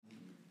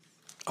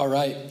All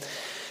right.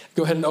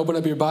 Go ahead and open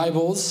up your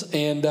Bibles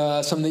and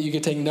something that you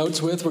can take notes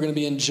with. We're going to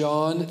be in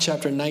John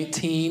chapter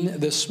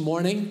 19 this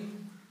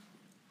morning.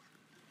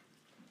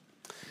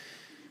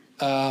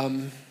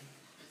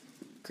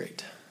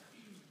 Great.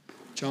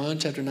 John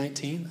chapter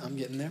 19. I'm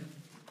getting there.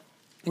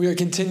 We are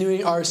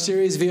continuing our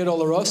series Via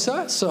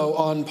Dolorosa. So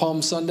on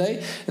Palm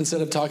Sunday,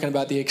 instead of talking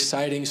about the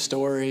exciting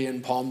story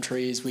and palm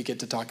trees, we get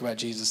to talk about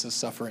Jesus'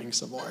 suffering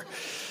some more.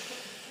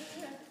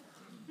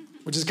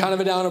 Which is kind of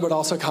a downer, but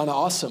also kind of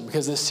awesome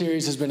because this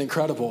series has been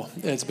incredible.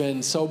 It's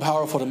been so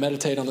powerful to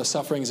meditate on the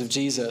sufferings of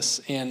Jesus.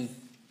 And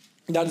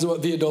that is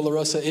what Via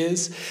Dolorosa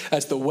is.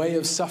 That's the way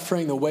of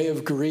suffering, the way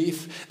of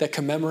grief that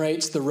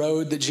commemorates the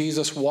road that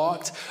Jesus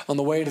walked on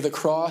the way to the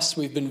cross.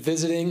 We've been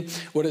visiting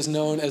what is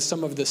known as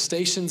some of the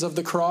stations of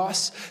the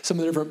cross, some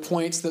of the different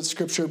points that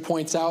Scripture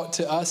points out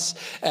to us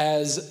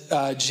as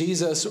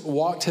Jesus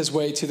walked his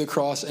way to the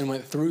cross and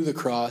went through the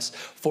cross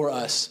for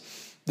us.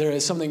 There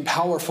is something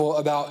powerful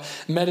about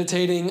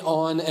meditating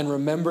on and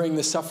remembering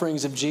the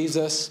sufferings of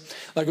Jesus.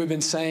 Like we've been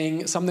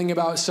saying, something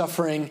about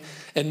suffering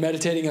and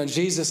meditating on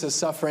Jesus'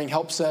 suffering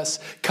helps us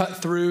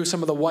cut through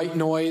some of the white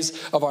noise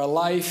of our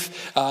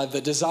life, the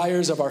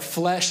desires of our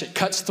flesh. It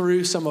cuts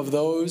through some of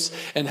those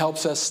and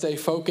helps us stay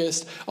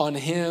focused on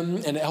him,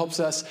 and it helps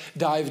us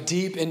dive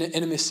deep into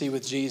intimacy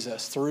with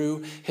Jesus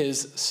through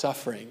his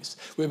sufferings.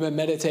 We've been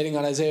meditating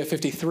on Isaiah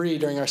 53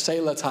 during our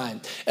Selah time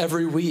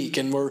every week,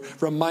 and we're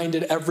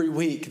reminded every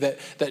week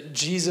that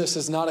Jesus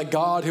is not a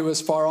God who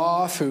is far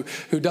off,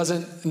 who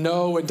doesn't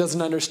know and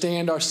doesn't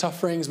understand our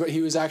sufferings, but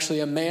he was actually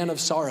a man of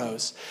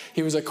sorrows.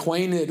 He was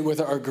acquainted with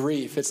our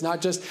grief. It's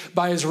not just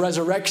by his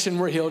resurrection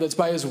we're healed, it's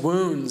by his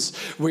wounds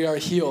we are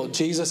healed.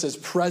 Jesus is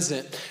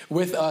present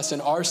with us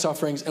in our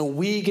sufferings, and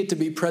we get to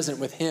be present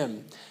with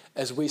him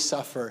as we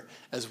suffer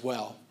as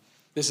well.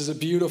 This is a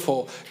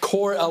beautiful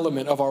core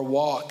element of our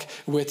walk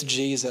with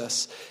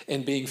Jesus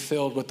and being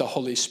filled with the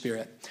Holy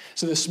Spirit.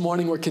 So this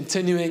morning we're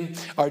continuing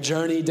our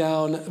journey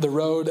down the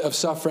road of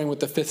suffering with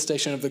the fifth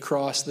station of the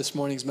cross. This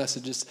morning's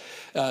message is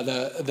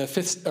the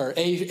fifth or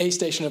a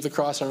station of the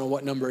cross. I don't know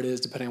what number it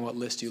is depending on what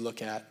list you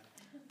look at,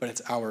 but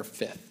it's our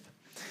fifth.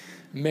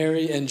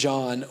 Mary and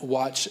John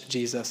watch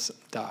Jesus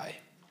die.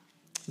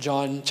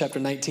 John chapter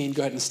 19,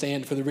 go ahead and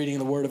stand for the reading of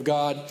the Word of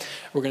God.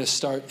 We're going to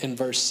start in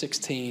verse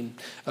 16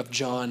 of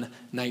John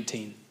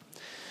 19.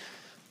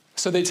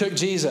 So they took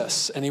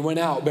Jesus, and he went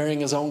out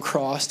bearing his own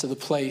cross to the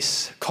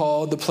place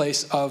called the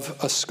place of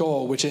a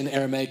skull, which in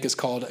Aramaic is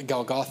called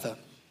Golgotha.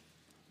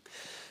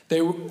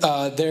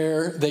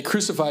 They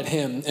crucified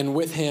him, and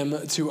with him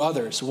two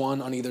others,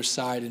 one on either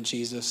side, and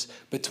Jesus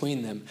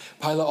between them.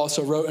 Pilate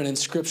also wrote an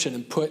inscription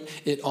and put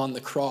it on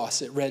the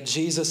cross. It read,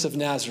 "Jesus of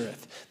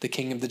Nazareth, the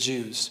King of the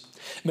Jews."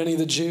 Many of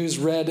the Jews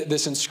read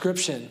this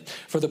inscription,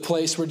 for the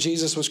place where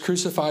Jesus was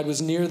crucified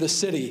was near the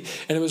city,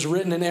 and it was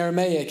written in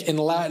Aramaic, in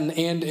Latin,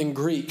 and in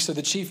Greek. So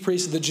the chief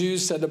priests of the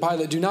Jews said to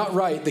Pilate, "Do not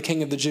write the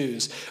King of the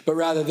Jews, but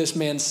rather this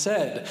man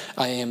said,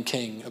 'I am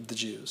King of the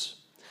Jews.'"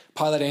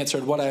 Pilate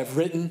answered, "What I have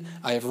written,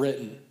 I have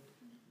written."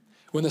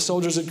 When the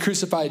soldiers had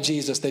crucified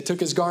Jesus, they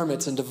took his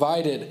garments and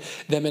divided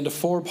them into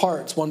 4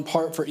 parts, 1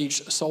 part for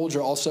each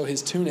soldier, also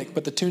his tunic.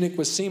 But the tunic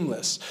was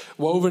seamless,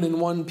 woven in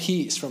one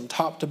piece from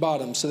top to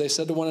bottom. So they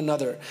said to one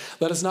another,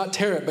 "Let us not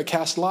tear it, but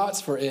cast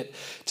lots for it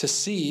to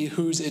see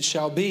whose it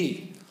shall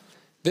be."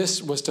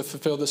 This was to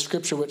fulfill the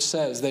scripture which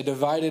says, "They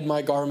divided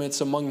my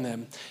garments among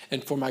them,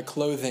 and for my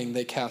clothing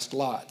they cast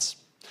lots."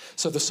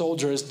 So the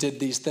soldiers did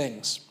these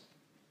things.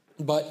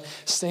 But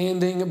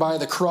standing by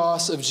the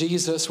cross of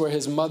Jesus were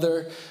his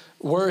mother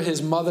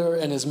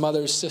and his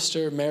mother's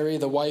sister, Mary,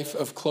 the wife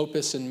of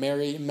Clopas, and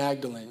Mary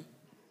Magdalene.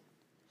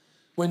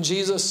 When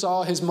Jesus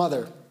saw his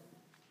mother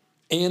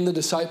and the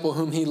disciple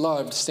whom he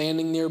loved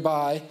standing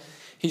nearby,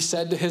 he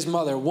said to his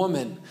mother,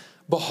 "Woman,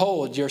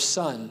 behold your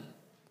son."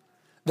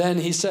 Then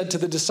he said to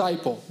the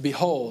disciple,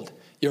 "Behold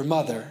your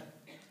mother."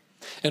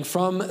 And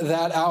from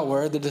that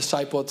hour, the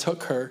disciple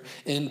took her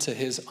into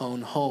his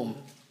own home.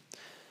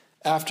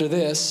 After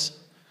this,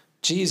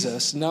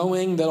 Jesus,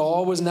 knowing that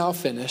all was now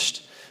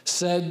finished,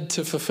 said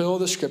to fulfill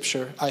the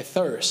scripture, "I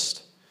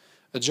thirst."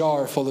 A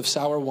jar full of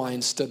sour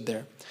wine stood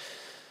there.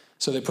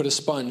 So they put a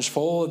sponge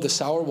full of the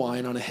sour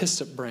wine on a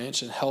hyssop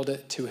branch and held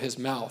it to his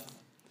mouth.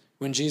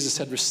 When Jesus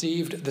had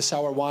received the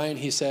sour wine,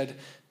 he said,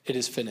 "It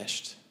is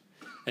finished."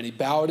 And he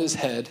bowed his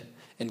head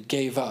and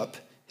gave up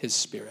his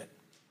spirit.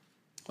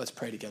 Let's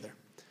pray together.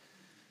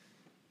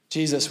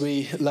 Jesus,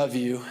 we love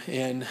you,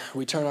 and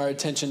we turn our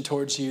attention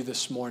towards you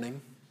this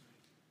morning.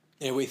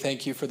 And we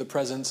thank you for the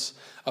presence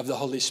of the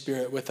Holy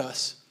Spirit with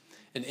us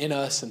and in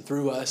us and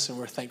through us, and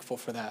we're thankful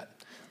for that.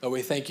 Lord,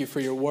 we thank you for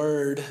your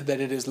word,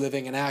 that it is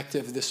living and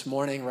active this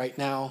morning, right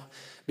now,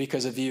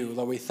 because of you.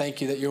 Lord, we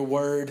thank you that your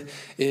word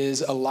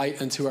is a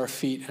light unto our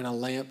feet and a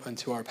lamp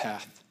unto our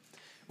path.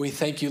 We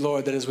thank you,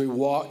 Lord, that as we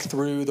walk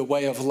through the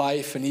way of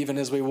life, and even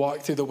as we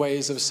walk through the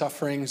ways of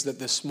sufferings, that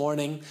this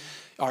morning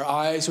our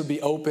eyes would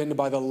be opened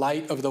by the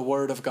light of the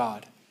word of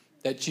God,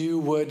 that you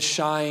would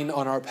shine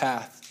on our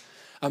path.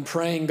 I'm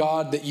praying,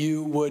 God, that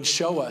you would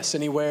show us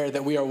anywhere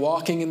that we are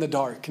walking in the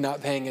dark,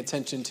 not paying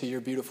attention to your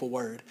beautiful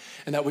word,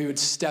 and that we would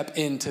step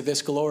into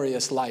this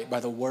glorious light by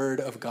the word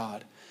of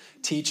God.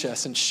 Teach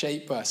us and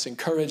shape us,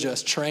 encourage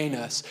us, train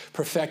us,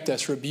 perfect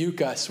us,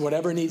 rebuke us,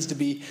 whatever needs to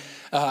be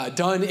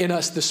done in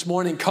us this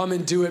morning. Come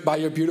and do it by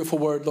your beautiful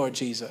word, Lord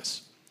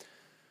Jesus.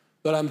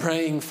 But I'm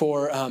praying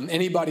for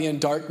anybody in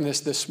darkness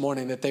this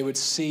morning that they would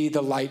see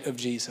the light of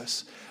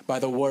Jesus by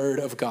the word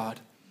of God.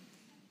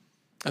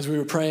 As we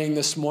were praying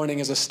this morning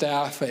as a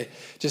staff, I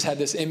just had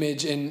this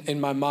image in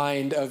my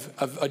mind of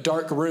a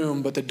dark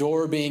room, but the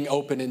door being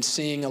open and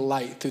seeing a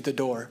light through the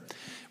door.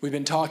 We've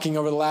been talking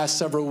over the last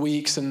several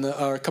weeks and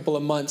a couple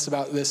of months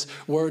about this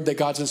word that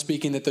God's been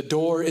speaking, that the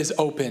door is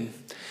open.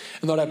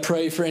 And Lord, I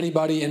pray for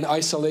anybody in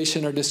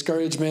isolation or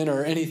discouragement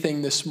or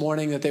anything this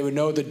morning that they would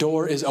know the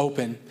door is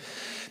open,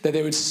 that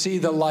they would see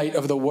the light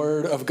of the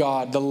word of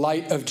God, the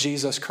light of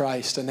Jesus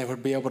Christ, and they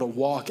would be able to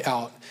walk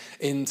out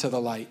into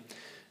the light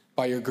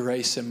by your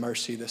grace and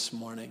mercy this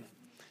morning.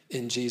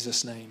 In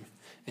Jesus' name,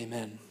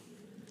 amen.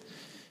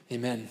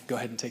 Amen. Go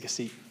ahead and take a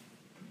seat.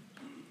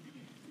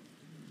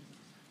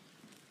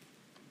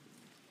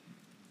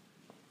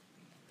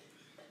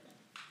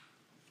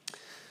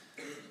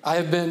 I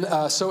have been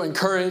so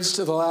encouraged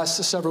the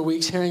last several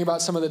weeks hearing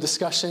about some of the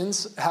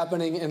discussions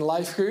happening in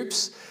life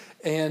groups.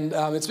 And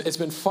it's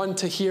been fun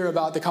to hear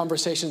about the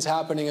conversations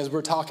happening as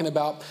we're talking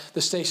about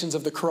the Stations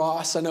of the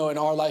Cross. I know in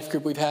our life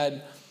group we've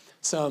had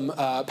some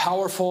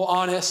powerful,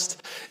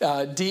 honest,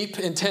 deep,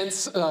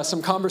 intense,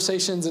 some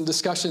conversations and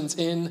discussions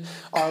in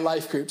our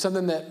life group.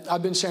 Something that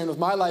I've been sharing with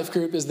my life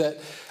group is that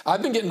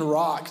I've been getting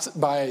rocked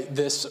by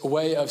this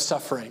way of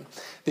suffering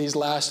these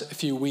last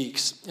few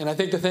weeks. And I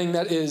think the thing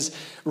that is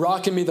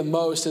rocking me the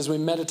most as we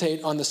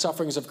meditate on the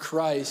sufferings of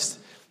Christ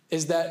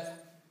is that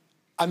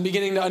I'm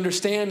beginning to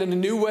understand in a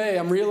new way.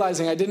 I'm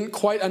realizing I didn't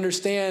quite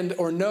understand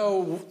or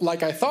know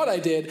like I thought I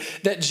did,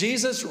 that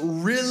Jesus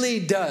really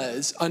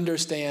does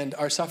understand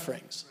our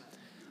sufferings.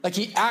 Like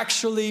he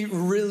actually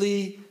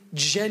really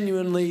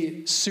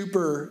genuinely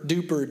super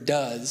duper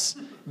does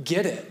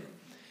get it.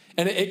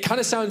 And it kind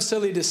of sounds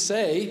silly to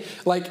say,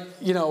 like,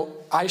 you know,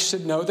 I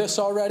should know this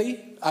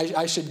already.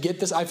 I should get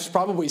this. I've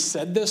probably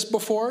said this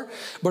before,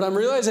 but I'm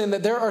realizing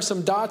that there are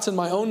some dots in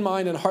my own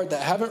mind and heart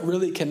that haven't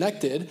really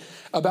connected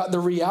about the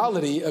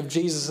reality of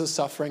Jesus'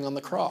 suffering on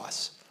the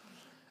cross.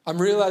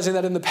 I'm realizing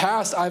that in the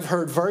past, I've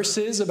heard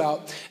verses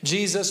about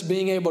Jesus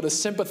being able to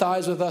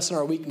sympathize with us in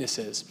our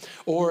weaknesses,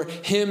 or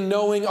him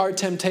knowing our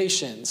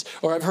temptations,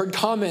 or I've heard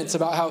comments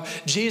about how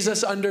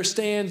Jesus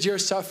understands your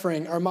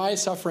suffering or my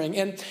suffering.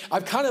 And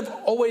I've kind of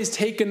always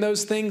taken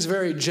those things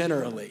very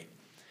generally,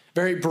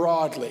 very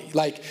broadly.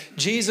 Like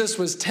Jesus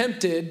was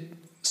tempted,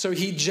 so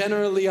he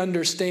generally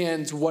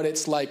understands what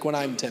it's like when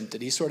I'm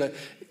tempted. He's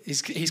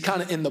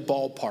kind of in the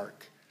ballpark.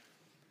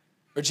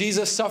 Or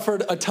Jesus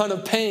suffered a ton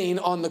of pain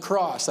on the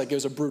cross, like it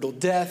was a brutal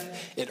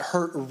death. It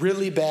hurt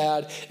really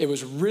bad. It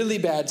was really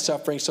bad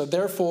suffering. So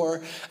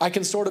therefore, I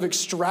can sort of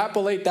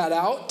extrapolate that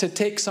out to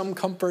take some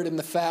comfort in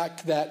the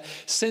fact that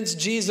since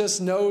Jesus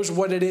knows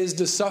what it is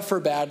to suffer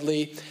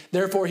badly,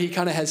 therefore he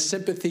kind of has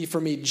sympathy for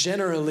me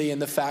generally in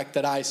the fact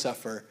that I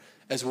suffer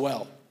as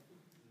well.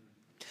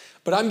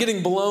 But I'm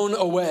getting blown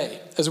away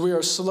as we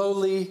are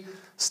slowly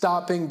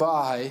stopping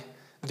by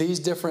these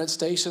different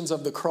stations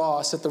of the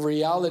cross at the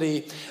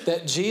reality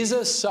that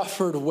Jesus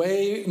suffered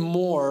way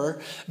more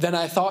than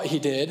I thought he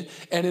did,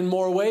 and in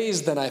more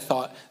ways than I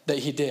thought that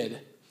he did.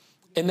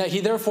 And that he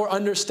therefore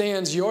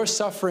understands your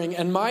suffering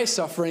and my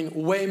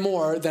suffering way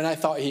more than I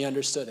thought he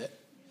understood it.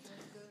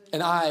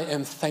 And I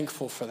am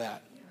thankful for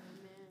that.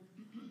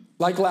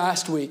 Like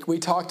last week, we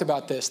talked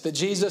about this, that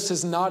Jesus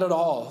is not at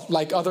all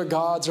like other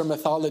gods or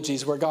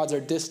mythologies where gods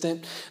are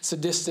distant,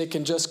 sadistic,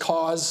 and just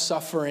cause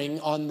suffering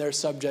on their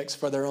subjects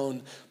for their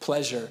own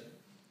pleasure.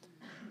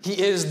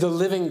 He is the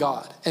living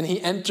God, and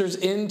he enters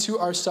into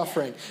our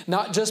suffering,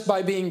 not just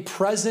by being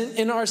present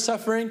in our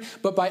suffering,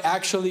 but by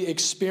actually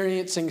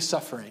experiencing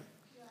suffering.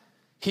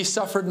 He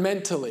suffered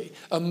mentally,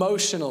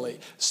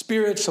 emotionally,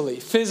 spiritually,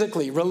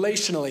 physically,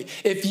 relationally.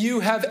 If you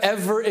have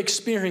ever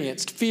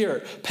experienced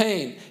fear,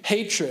 pain,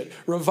 hatred,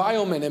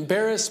 revilement,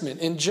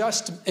 embarrassment,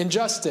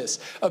 injustice,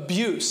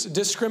 abuse,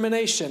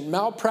 discrimination,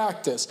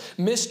 malpractice,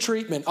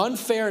 mistreatment,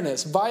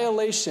 unfairness,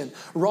 violation,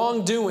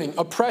 wrongdoing,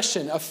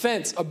 oppression,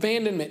 offense,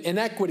 abandonment,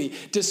 inequity,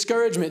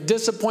 discouragement,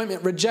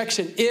 disappointment,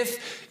 rejection,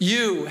 if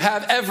you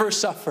have ever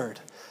suffered,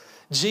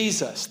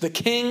 Jesus, the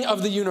King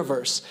of the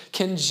universe,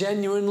 can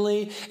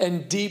genuinely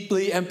and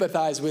deeply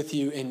empathize with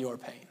you in your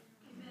pain.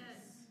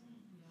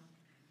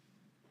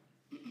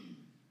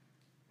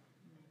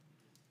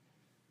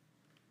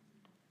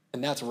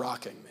 And that's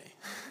rocking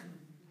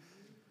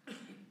me.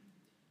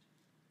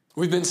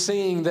 We've been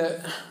seeing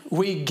that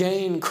we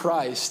gain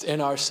Christ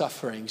in our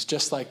sufferings,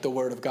 just like the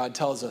Word of God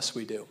tells us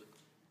we do.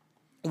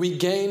 We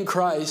gain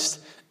Christ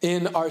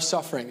in our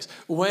sufferings.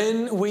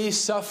 When we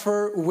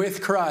suffer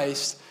with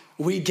Christ,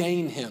 we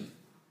gain him.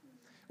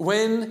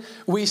 When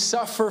we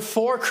suffer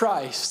for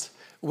Christ,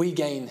 we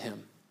gain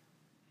him.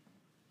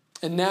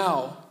 And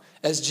now,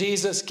 As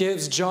Jesus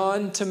gives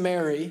John to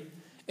Mary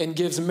and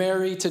gives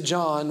Mary to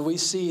John, we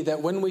see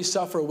that when we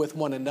suffer with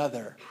one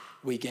another,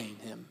 we gain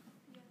him.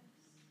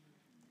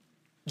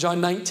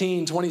 John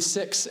 19,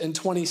 26 and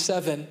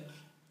 27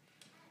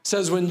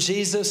 says, when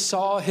Jesus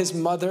saw his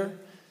mother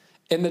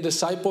and the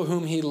disciple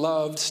whom he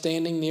loved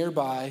standing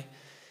nearby,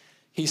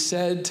 he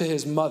said to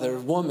his mother,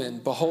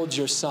 "Woman, behold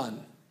your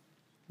son."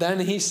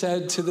 Then he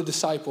said to the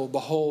disciple,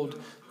 "Behold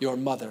your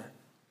mother."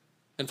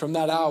 And from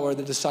that hour,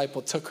 the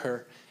disciple took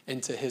her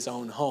into his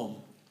own home.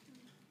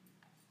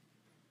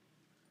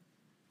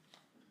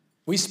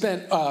 We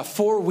spent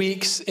 4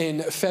 weeks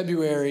in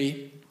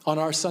February on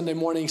our Sunday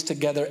mornings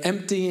together,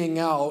 emptying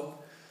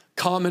out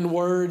common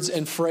words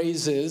and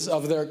phrases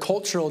of their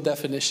cultural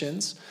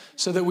definitions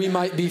so that we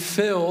might be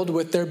filled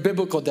with their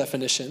biblical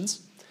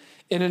definitions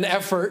in an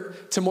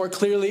effort to more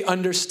clearly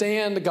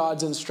understand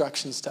God's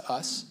instructions to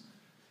us,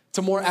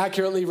 to more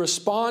accurately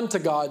respond to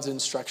God's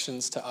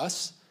instructions to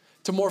us,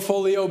 to more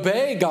fully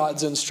obey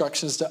God's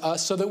instructions to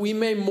us so that we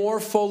may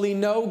more fully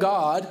know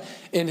God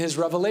in his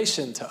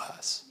revelation to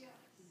us.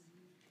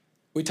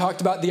 We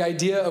talked about the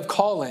idea of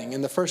calling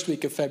in the first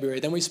week of February.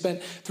 Then we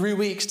spent 3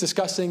 weeks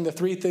discussing the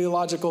 3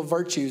 theological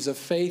virtues of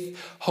faith,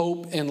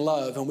 hope, and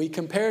love. And we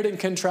compared and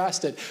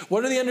contrasted.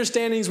 What are the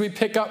understandings we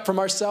pick up from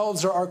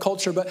ourselves or our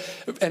culture?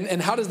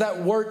 And how does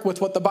that work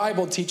with what the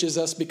Bible teaches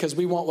us? Because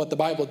we want what the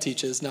Bible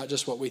teaches, not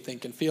just what we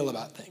think and feel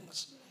about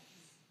things.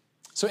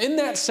 So in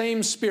that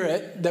same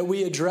spirit that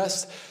we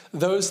addressed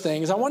those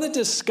things, I want to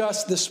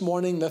discuss this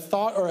morning the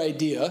thought or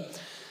idea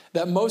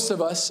that most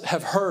of us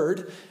have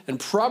heard and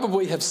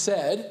probably have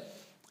said,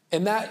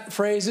 and that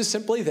phrase is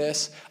simply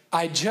this: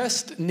 I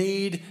just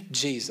need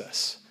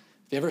Jesus.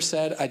 Have you ever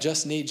said, I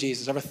just need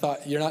Jesus? Ever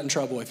thought, you're not in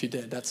trouble if you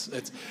did.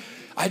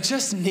 I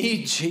just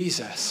need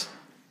Jesus.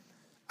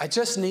 I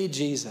just need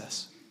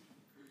Jesus.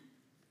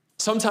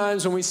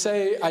 Sometimes when we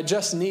say, I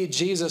just need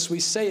Jesus, we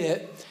say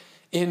it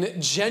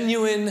in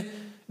genuine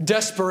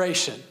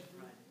desperation.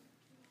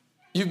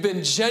 You've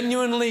been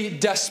genuinely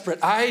desperate.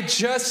 I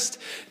just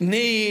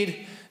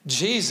need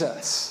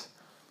Jesus.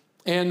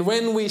 And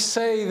when we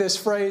say this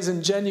phrase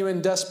in genuine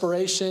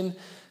desperation,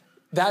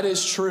 that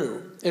is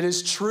true. It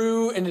is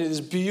true, and it is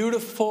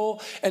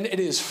beautiful, and it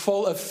is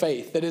full of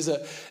faith. It is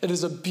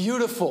a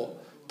beautiful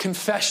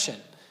confession.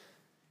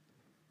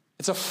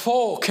 It's a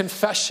full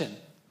confession.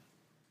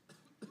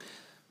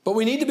 But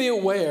we need to be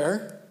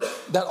aware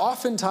that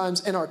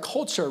oftentimes in our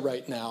culture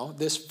right now,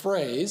 this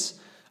phrase,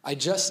 I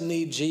just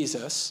need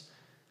Jesus,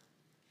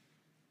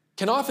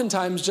 can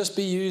oftentimes just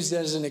be used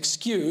as an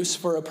excuse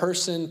for a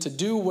person to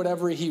do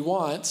whatever he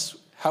wants,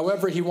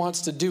 however he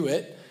wants to do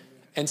it,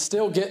 and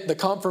still get the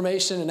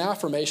confirmation and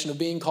affirmation of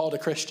being called a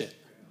Christian.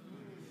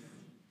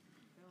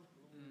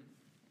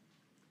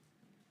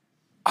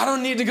 I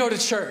don't need to go to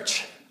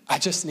church. I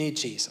just need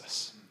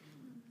Jesus.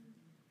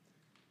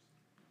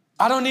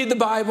 I don't need the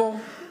Bible.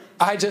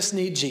 I just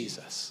need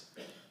Jesus.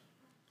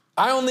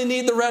 I only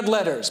need the red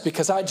letters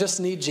because I just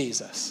need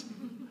Jesus.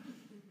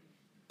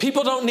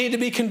 People don't need to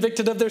be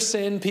convicted of their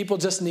sin. People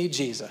just need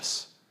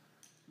Jesus.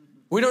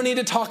 We don't need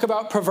to talk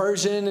about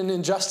perversion and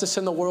injustice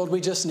in the world.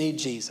 We just need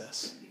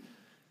Jesus.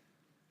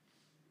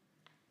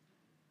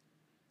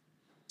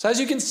 So as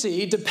you can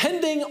see,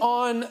 depending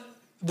on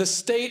the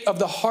state of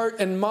the heart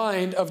and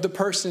mind of the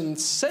person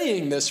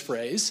saying this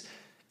phrase,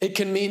 it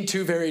can mean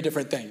 2 very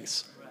different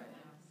things.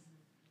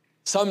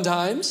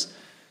 Sometimes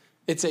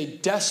it's a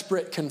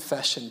desperate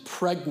confession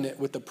pregnant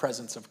with the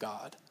presence of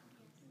God.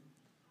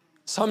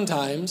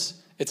 Sometimes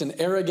it's an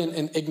arrogant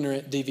and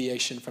ignorant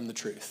deviation from the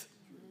truth.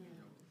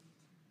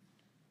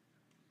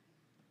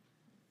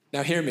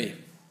 Now hear me.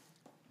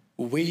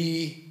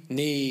 We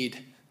need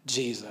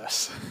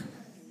Jesus.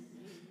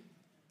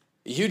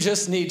 You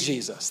just need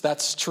Jesus.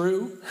 That's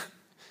true.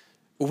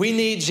 We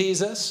need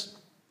Jesus.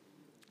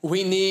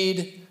 We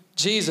need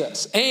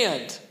Jesus.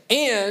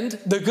 And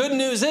the good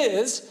news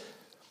is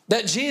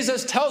that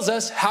Jesus tells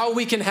us how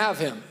we can have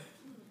him.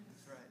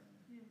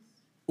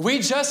 We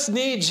just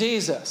need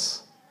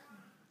Jesus.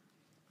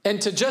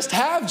 And to just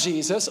have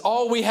Jesus,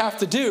 all we have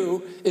to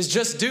do is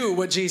just do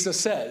what Jesus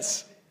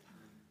says.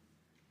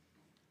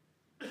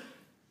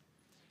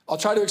 I'll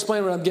try to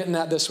explain what I'm getting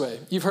at this way.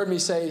 You've heard me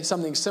say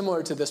something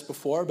similar to this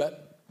before,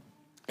 but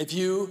if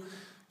you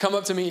come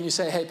up to me and you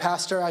say, hey,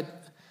 Pastor,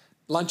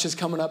 lunch is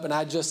coming up and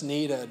I just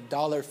need a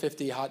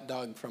 $1.50 hot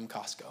dog from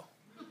Costco.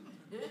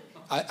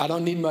 I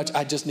don't need much,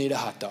 I just need a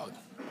hot dog.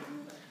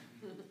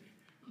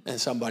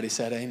 And somebody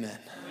said amen.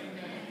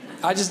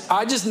 I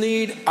just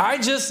need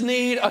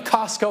a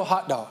Costco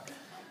hot dog.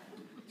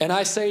 And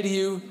I say to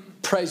you,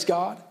 praise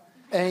God,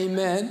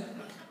 amen.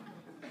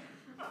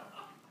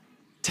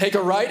 Take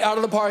a right out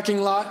of the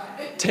parking lot,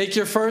 take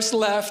your first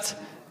left,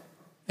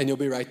 and you'll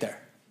be right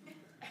there.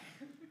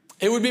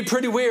 It would be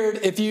pretty weird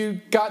if you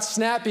got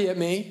snappy at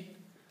me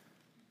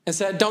and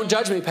said, don't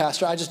judge me,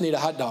 Pastor, I just need a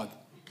hot dog.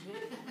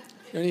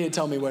 You don't need to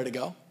tell me where to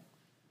go.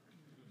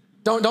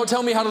 Don't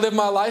tell me how to live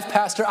my life,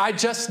 Pastor, I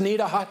just need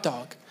a hot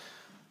dog.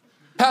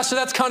 Pastor,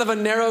 that's kind of a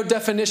narrow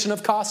definition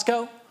of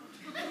Costco.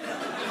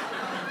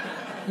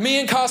 Me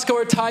and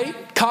Costco are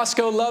tight.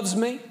 Costco loves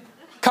me.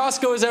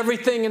 Costco is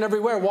everything and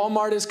everywhere.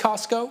 Walmart is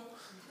Costco.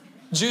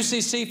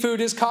 Juicy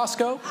Seafood is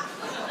Costco.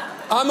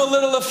 I'm a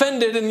little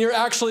offended, and you're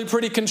actually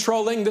pretty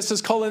controlling. This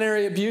is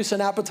culinary abuse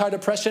and appetite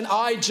oppression.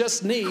 I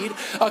just need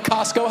a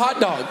Costco hot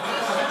dog.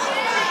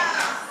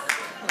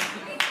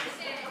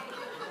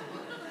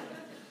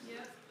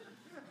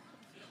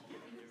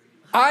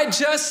 I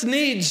just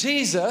need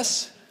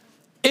Jesus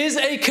is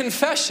a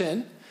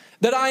confession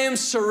that I am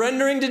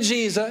surrendering to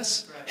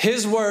Jesus,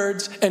 his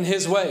words, and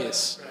his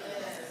ways.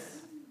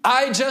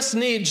 I just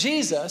need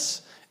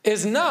Jesus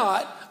is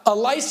not a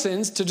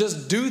license to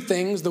just do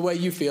things the way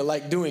you feel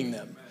like doing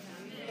them.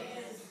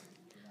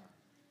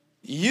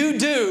 You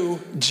do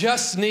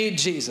just need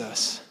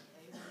Jesus.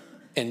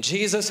 And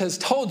Jesus has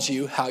told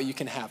you how you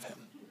can have him.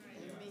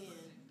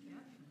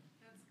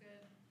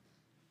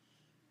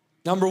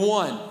 Number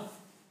one,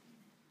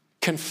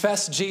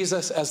 confess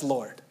Jesus as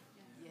Lord.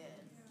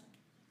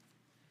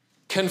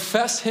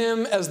 Confess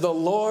him as the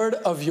Lord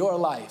of your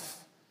life.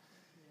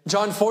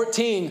 John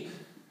 14,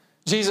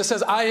 Jesus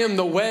says, I am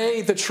the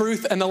way, the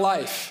truth, and the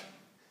life.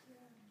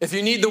 If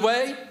you need the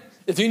way,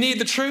 if you need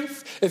the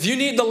truth, if you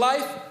need the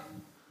life,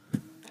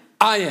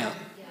 I am.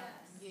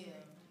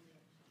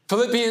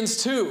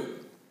 Philippians 2,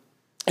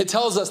 it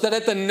tells us that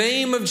at the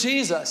name of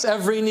Jesus,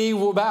 every knee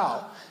will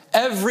bow.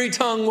 Every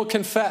tongue will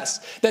confess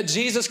that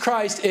Jesus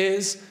Christ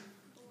is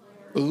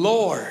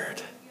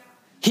Lord.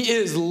 He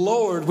is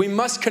Lord. We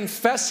must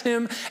confess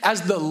him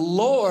as the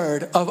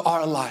Lord of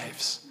our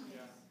lives.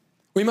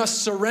 We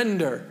must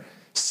surrender,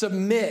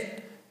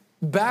 submit,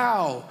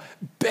 bow,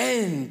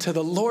 bend to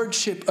the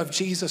lordship of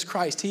Jesus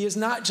Christ. He is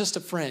not just a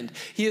friend.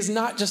 He is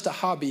not just a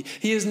hobby.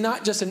 He is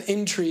not just an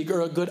intrigue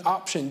or a good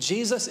option.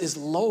 Jesus is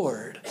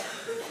Lord.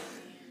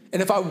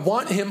 And if I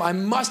want him, I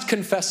must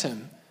confess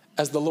him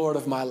as the Lord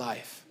of my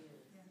life.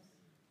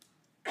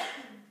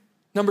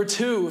 Number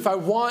two, if I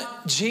want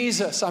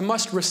Jesus, I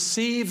must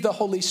receive the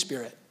Holy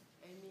Spirit.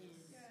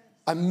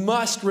 I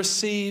must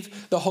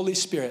receive the Holy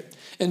Spirit.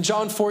 In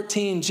John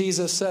 14,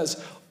 Jesus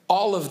says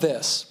all of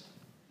this,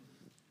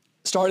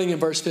 starting in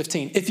verse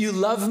 15. If you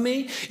love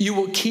me, you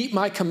will keep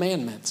my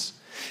commandments.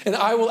 And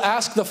I will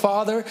ask the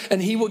Father,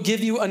 and he will give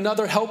you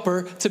another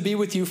helper to be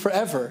with you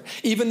forever,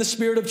 even the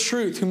Spirit of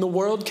truth, whom the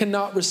world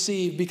cannot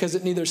receive because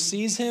it neither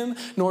sees him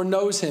nor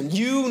knows him.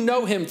 You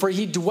know him, for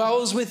he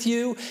dwells with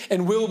you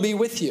and will be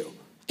with you,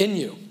 in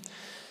you.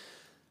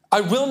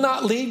 I will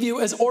not leave you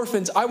as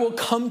orphans. I will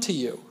come to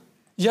you.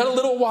 Yet a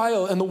little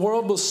while, and the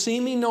world will see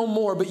me no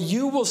more, but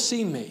you will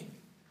see me.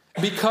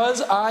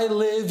 Because I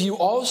live, you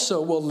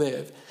also will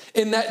live.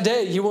 In that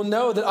day, you will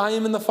know that I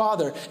am in the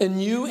Father,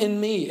 and you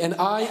in me, and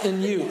I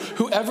in you.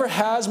 Whoever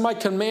has my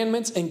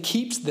commandments and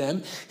keeps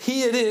them,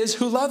 he it is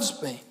who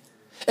loves me.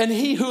 And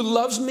he who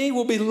loves me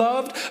will be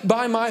loved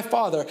by my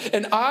Father,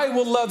 and I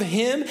will love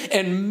him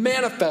and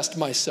manifest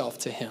myself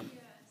to him.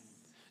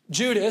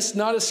 Judas,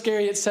 not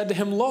Iscariot, said to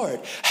him, Lord,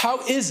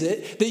 how is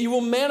it that you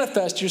will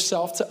manifest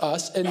yourself to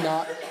us and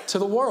not to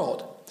the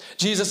world?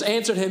 Jesus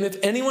answered him, if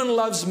anyone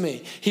loves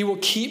me, he will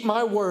keep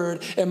my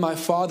word, and my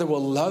Father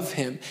will love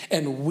him,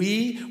 and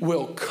we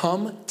will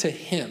come to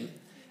him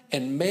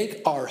and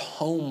make our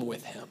home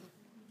with him.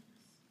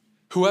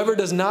 Whoever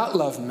does not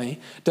love me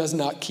does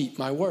not keep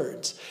my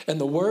words, and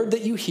the word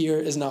that you hear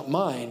is not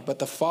mine, but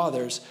the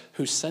Father's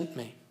who sent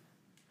me.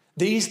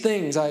 These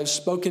things I have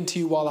spoken to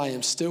you while I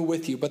am still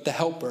with you, but the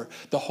Helper,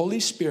 the Holy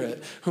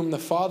Spirit, whom the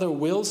Father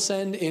will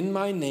send in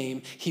my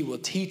name, he will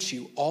teach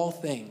you all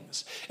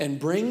things and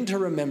bring to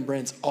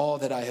remembrance all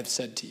that I have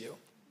said to you.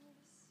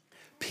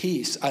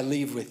 Peace I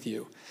leave with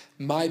you.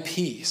 My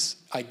peace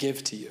I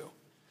give to you.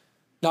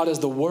 Not as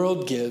the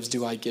world gives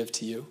do I give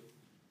to you.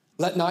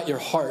 Let not your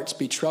hearts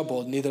be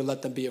troubled, neither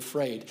let them be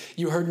afraid.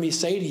 You heard me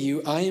say to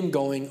you, I am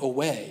going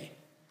away,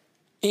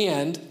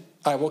 and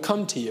I will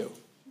come to you.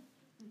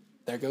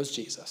 There goes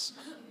Jesus.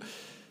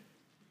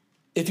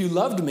 If you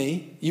loved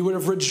me, you would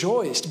have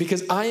rejoiced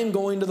because I am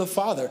going to the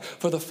Father,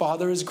 for the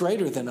Father is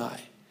greater than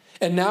I.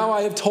 And now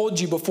I have told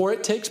you before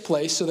it takes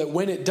place, so that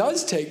when it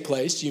does take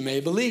place, you may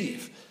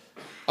believe.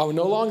 I will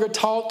no longer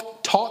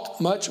talk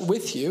much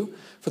with you,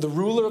 for the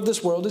ruler of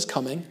this world is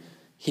coming.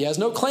 He has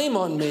no claim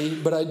on me,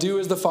 but I do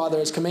as the Father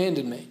has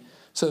commanded me,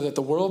 so that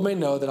the world may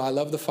know that I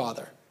love the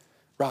Father.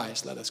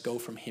 Rise, let us go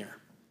from here.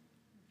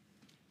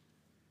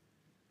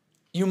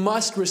 You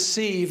must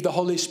receive the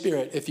Holy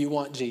Spirit if you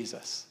want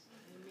Jesus.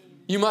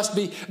 You must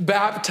be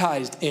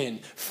baptized in,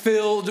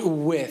 filled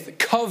with,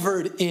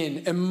 covered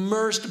in,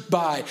 immersed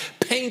by,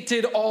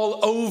 painted all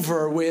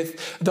over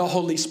with the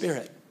Holy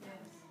Spirit.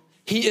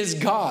 He is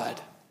God.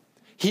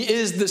 He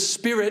is the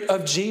Spirit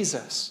of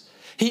Jesus.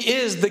 He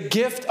is the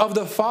gift of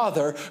the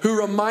Father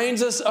who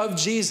reminds us of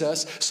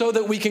Jesus so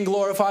that we can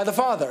glorify the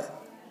Father.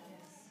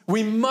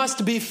 We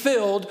must be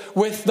filled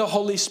with the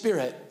Holy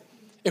Spirit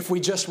if we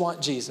just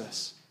want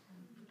Jesus.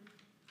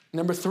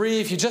 Number three,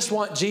 if you just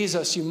want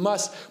Jesus, you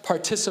must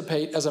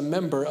participate as a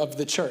member of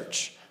the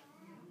church.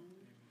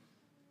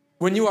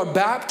 When you are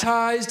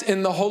baptized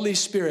in the Holy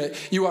Spirit,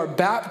 you are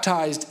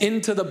baptized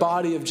into the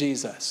body of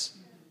Jesus,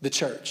 the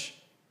church.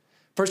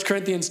 1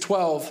 Corinthians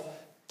 12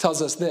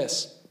 tells us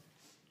this.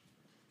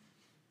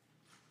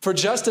 For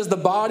just as the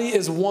body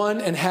is one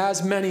and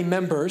has many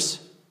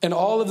members, and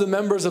all of the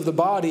members of the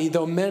body,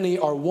 though many,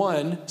 are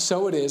one,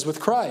 so it is with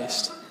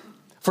Christ.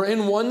 For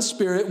in one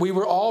Spirit we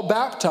were all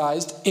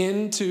baptized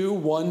into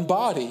one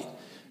body.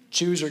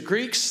 Jews or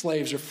Greeks,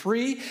 slaves or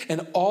free,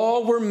 and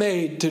all were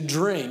made to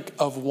drink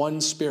of one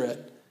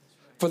Spirit.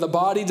 For the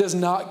body does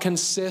not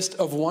consist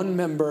of one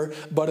member,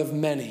 but of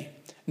many.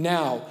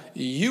 Now,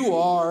 you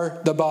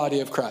are the body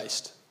of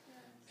Christ,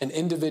 and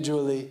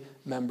individually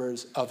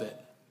members of it.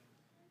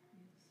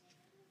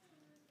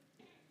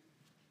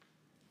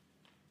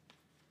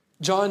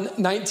 John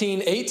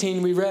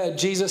 19:18, we read,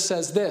 Jesus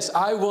says this,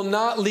 I will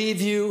not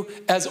leave you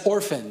as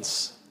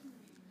orphans.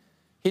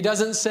 He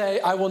doesn't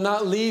say, I will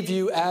not leave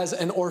you as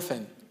an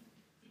orphan.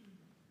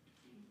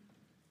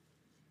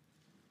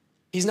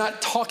 He's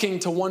not talking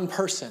to one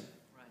person.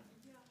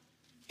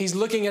 He's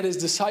looking at his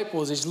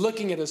disciples. He's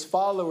looking at his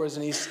followers.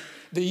 And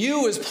the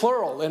you is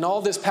plural in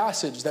all this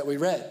passage that we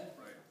read.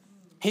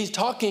 He's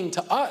talking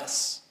to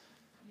us.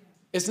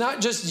 It's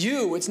not just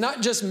you. It's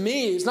not just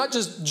me. It's not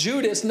just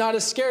Judas, not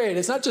Iscariot.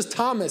 It's not just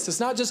Thomas. It's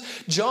not just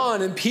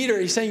John and Peter.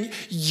 He's saying,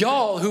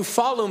 y'all who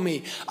follow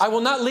me, I will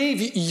not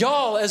leave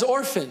y'all as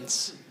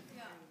orphans.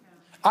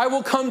 I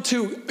will come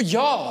to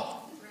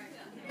y'all.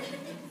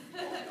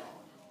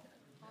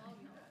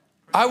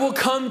 I will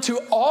come to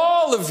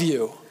all of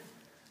you.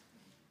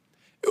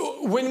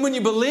 When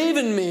you believe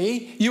in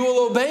me, you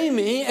will obey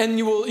me, and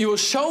you will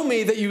show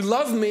me that you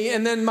love me,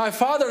 and then my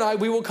Father and I,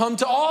 we will come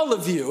to all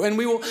of you, and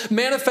we will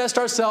manifest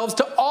ourselves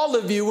to all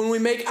of you when we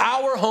make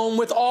our home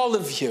with all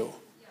of you.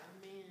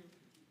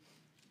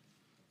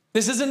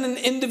 This isn't an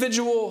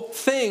individual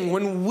thing.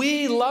 When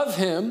we love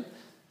him,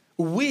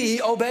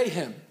 we obey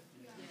him.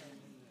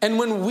 And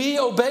when we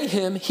obey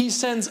him, he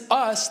sends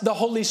us the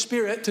Holy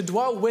Spirit to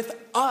dwell with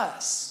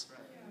us.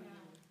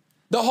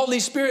 The Holy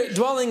Spirit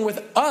dwelling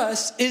with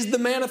us is the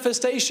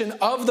manifestation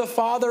of the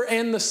Father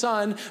and the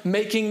Son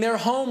making their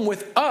home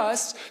with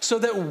us so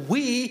that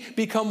we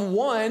become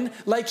one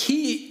like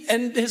he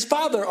and his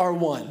Father are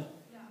one.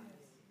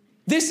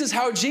 This is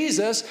how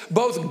Jesus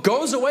both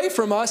goes away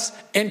from us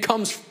and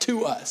comes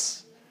to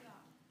us.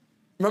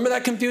 Remember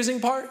that confusing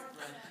part?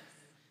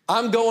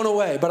 I'm going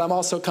away, but I'm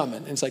also coming.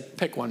 And it's like,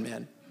 pick one,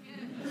 man.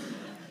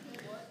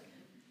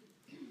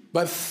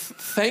 But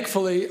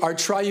thankfully, our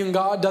triune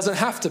God doesn't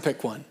have to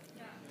pick one.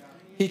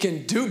 He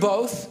can do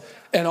both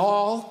and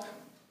all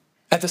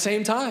at the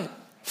same time,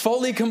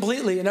 fully,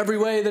 completely, in every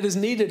way that is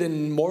needed,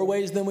 in more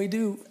ways than we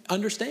do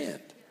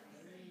understand.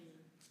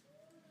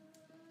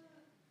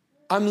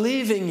 I'm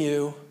leaving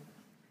you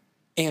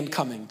and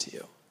coming to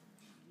you.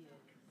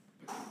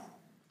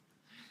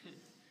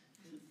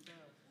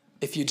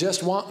 If you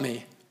just want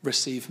me,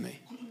 receive me.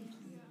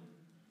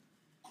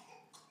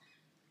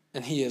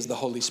 And he is the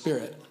Holy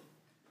Spirit.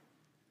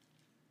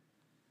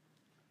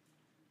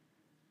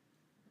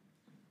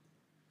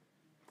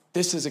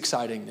 This is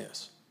exciting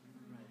news.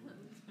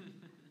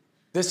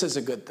 This is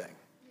a good thing.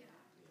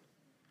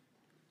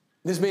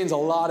 This means a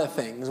lot of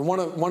things. One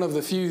of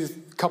the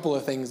couple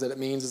of things that it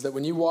means is that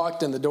when you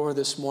walked in the door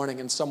this morning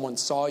and someone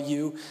saw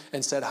you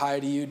and said hi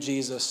to you,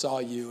 Jesus saw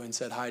you and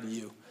said hi to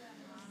you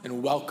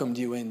and welcomed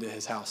you into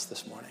his house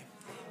this morning.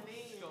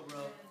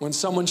 When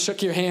someone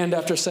shook your hand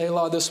after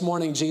Selah this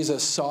morning,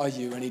 Jesus saw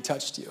you and he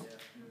touched you.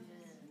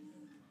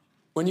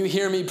 When you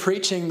hear me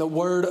preaching the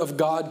word of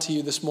God to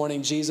you this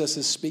morning, Jesus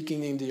is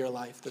speaking into your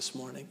life this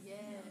morning.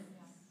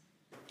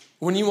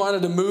 When you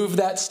wanted to move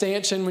that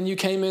stanchion when you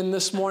came in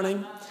this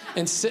morning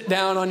and sit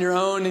down on your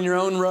own in your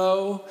own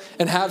row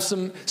and have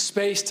some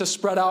space to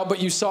spread out,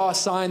 but you saw a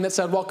sign that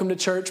said, welcome to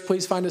church,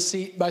 please find a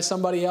seat by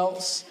somebody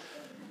else.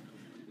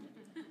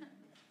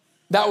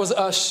 That was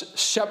us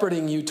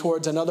shepherding you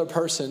towards another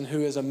person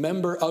who is a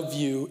member of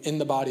you in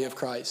the body of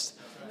Christ,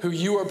 who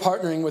you are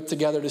partnering with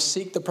together to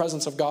seek the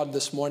presence of God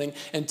this morning,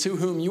 and to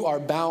whom you are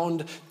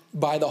bound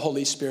by the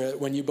Holy Spirit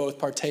when you both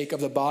partake of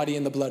the body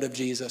and the blood of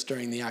Jesus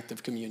during the act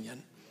of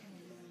communion.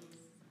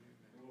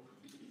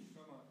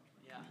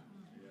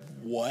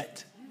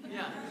 What?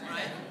 Yeah,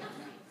 right.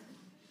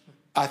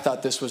 I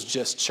thought this was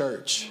just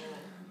church.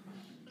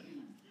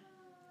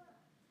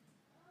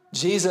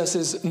 Jesus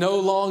is no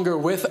longer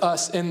with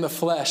us in the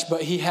flesh,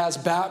 but he has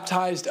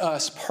baptized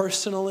us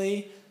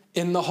personally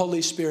in the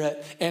Holy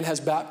Spirit and has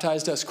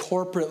baptized us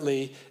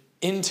corporately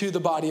into the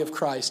body of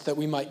Christ that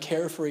we might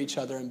care for each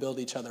other and build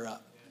each other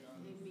up.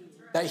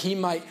 That he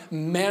might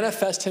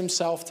manifest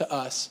himself to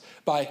us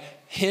by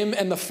him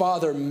and the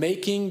Father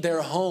making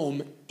their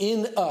home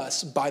in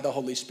us by the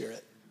Holy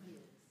Spirit.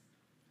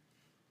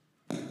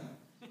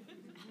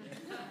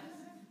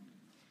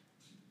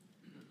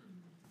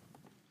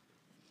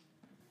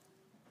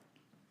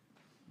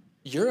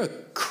 You're a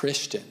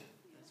Christian.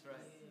 That's right.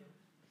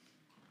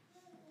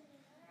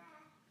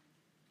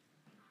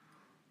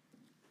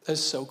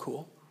 That's so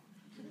cool.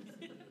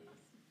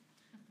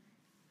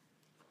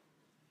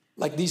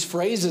 Like these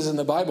phrases in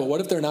the Bible, what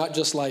if they're not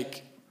just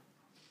like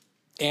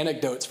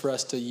anecdotes for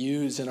us to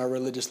use in our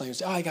religious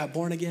language? Oh, I got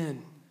born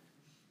again.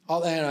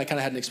 And I kind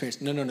of had an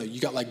experience. No,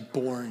 you got like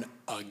born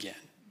again.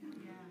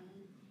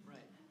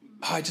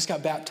 Oh, I just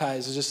got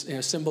baptized. It's just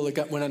a symbol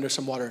that went under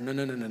some water. No.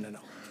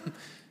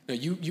 No,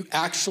 you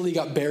actually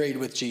got buried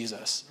with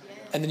Jesus.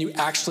 And then you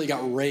actually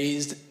got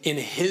raised in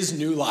his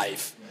new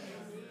life.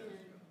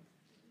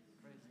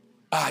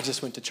 I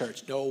just went to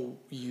church. No,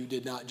 you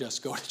did not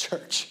just go to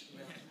church.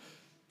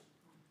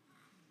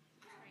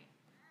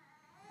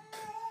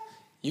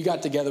 You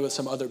got together with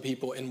some other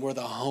people and were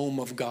the home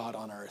of God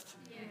on earth.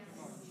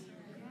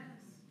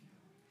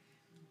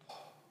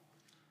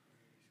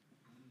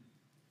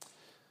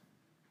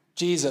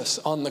 Jesus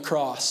on the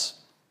cross.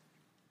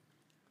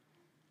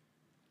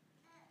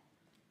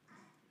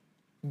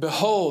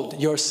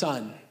 Behold your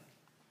son.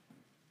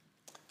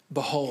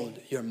 Behold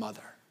your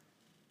mother.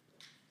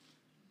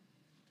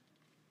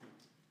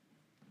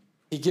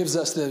 He gives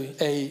us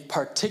a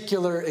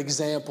particular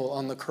example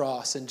on the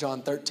cross in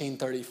John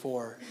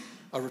 13:34,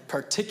 a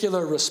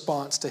particular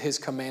response to his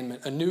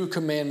commandment. A new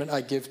commandment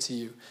I give to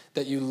you,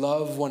 that you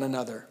love one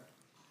another.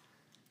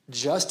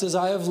 Just as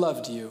I have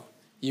loved you,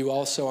 you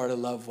also are to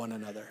love one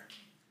another.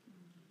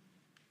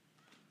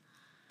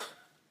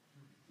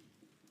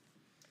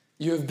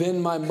 You have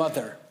been my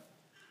mother,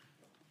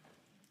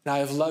 and I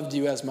have loved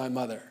you as my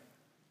mother.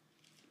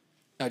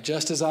 Now,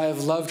 just as I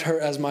have loved her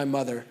as my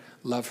mother,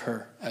 love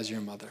her as your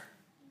mother.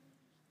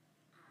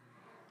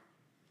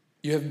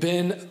 You have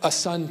been a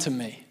son to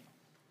me.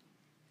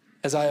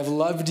 As I have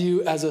loved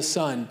you as a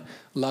son,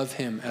 love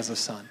him as a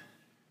son.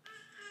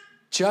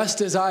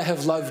 Just as I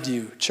have loved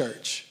you,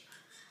 church,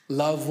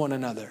 love one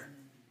another.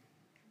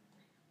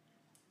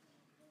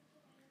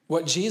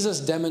 What Jesus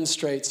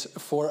demonstrates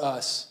for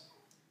us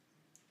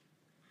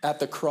at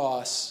the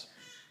cross,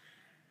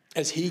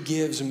 as he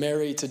gives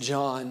Mary to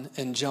John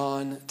and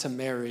John to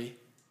Mary,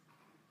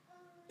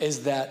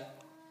 is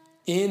that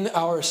in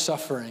our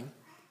suffering,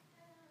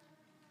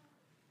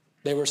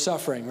 they were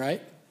suffering,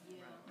 right?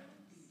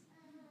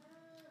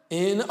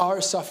 In our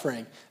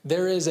suffering,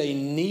 there is a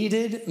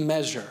needed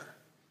measure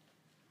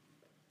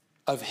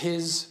of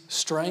his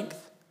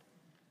strength,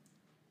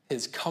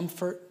 his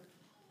comfort,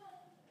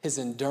 his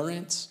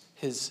endurance,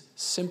 his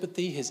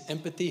sympathy, his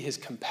empathy, his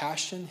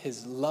compassion,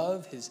 his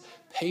love, his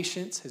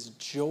patience, his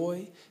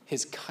joy,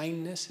 his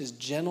kindness, his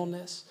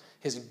gentleness,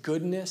 his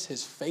goodness,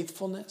 his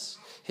faithfulness,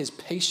 his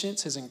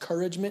patience, his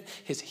encouragement,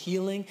 his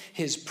healing,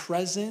 his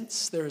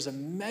presence. There is a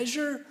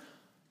measure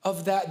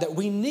of that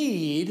we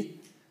need,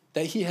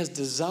 that he has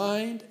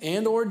designed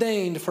and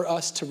ordained for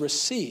us to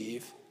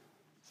receive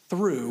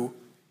through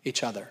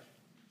each other.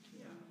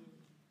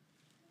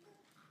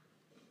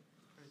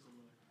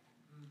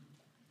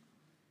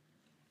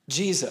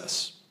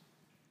 Jesus,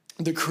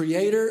 the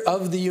creator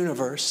of the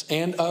universe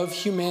and of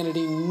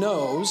humanity,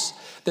 knows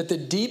that the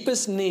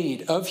deepest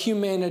need of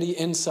humanity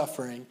in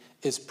suffering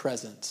is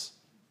presence.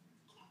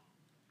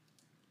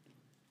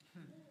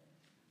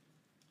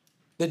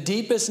 The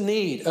deepest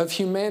need of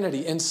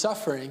humanity in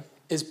suffering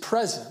is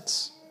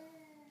presence.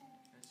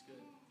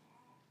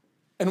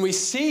 And we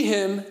see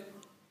him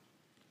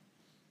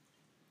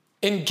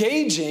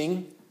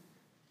engaging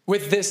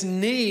with this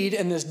need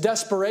and this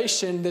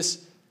desperation,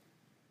 this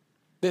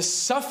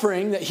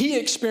suffering that he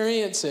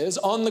experiences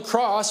on the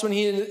cross when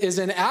he is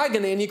in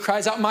agony and he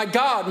cries out, my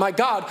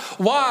God,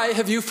 why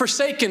have you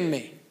forsaken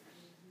me?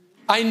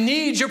 I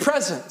need your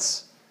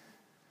presence.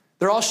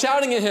 They're all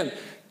shouting at him.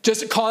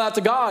 Just call out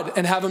to God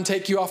and have him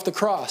take you off the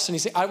cross. And he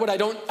said, I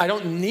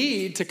don't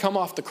need to come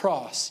off the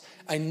cross.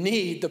 I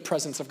need the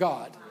presence of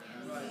God.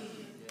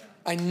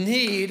 I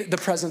need the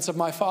presence of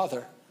my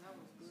Father.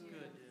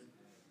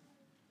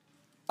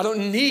 I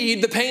don't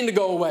need the pain to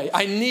go away.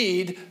 I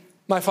need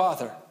my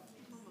Father.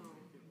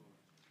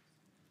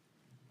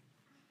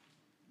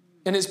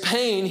 In his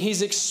pain,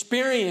 he's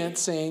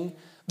experiencing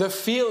the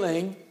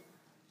feeling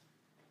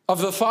of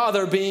the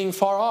Father being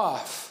far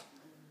off.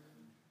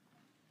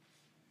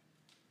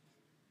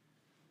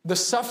 The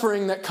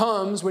suffering that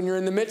comes when you're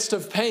in the midst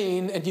of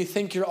pain and you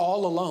think you're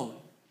all alone.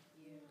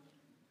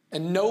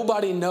 And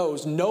nobody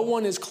knows. No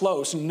one is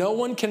close. No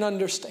one can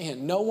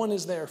understand. No one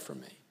is there for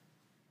me.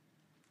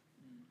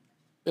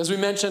 As we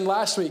mentioned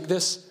last week,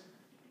 this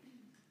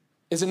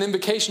is an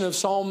invocation of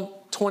Psalm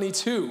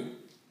 22.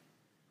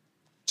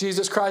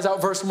 Jesus cries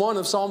out, verse 1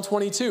 of Psalm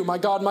 22, my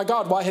God,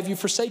 why have you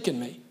forsaken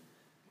me?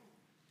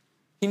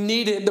 He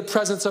needed the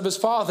presence of his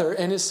Father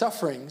and his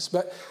sufferings.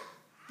 But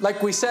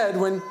like we said,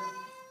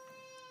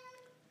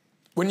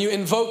 when you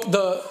invoke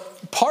the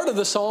part of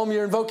the psalm,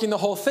 you're invoking the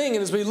whole thing.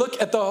 And as we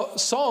look at the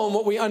psalm,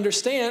 what we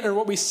understand or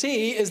what we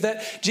see is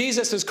that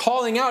Jesus is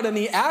calling out in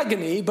the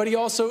agony, but he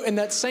also in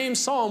that same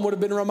psalm would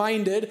have been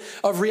reminded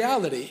of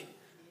reality.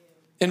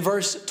 In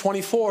verse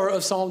 24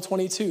 of Psalm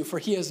 22, for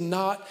he has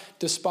not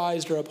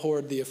despised or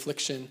abhorred the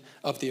affliction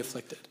of the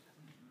afflicted.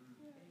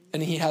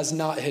 And he has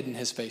not hidden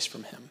his face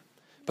from him,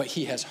 but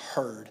he has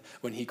heard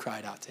when he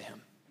cried out to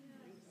him.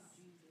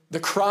 The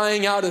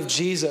crying out of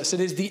Jesus, it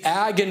is the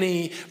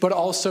agony, but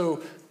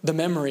also the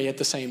memory at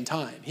the same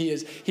time. He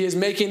is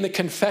making the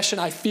confession,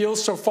 I feel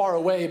so far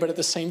away, but at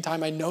the same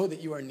time, I know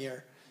that you are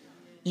near.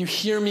 You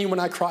hear me when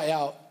I cry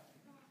out.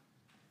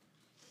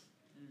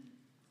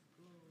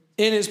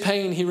 In his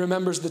pain, he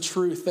remembers the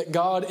truth that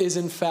God is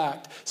in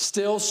fact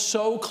still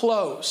so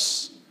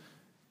close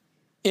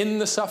in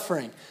the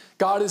suffering.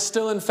 God is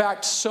still in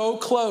fact so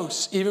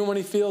close even when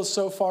he feels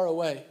so far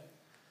away.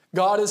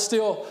 God is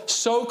still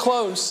so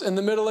close in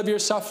the middle of your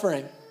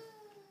suffering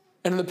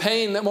and the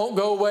pain that won't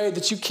go away,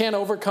 that you can't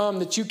overcome,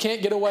 that you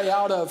can't get a way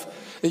out of,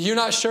 that you're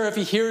not sure if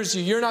he hears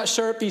you, you're not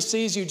sure if he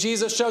sees you.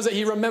 Jesus shows that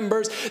he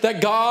remembers that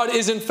God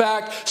is in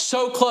fact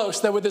so close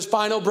that with his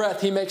final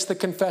breath, he makes the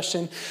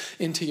confession,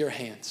 into your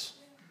hands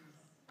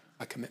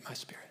I commit my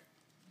spirit.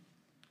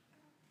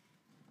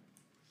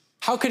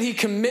 How could he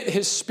commit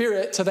his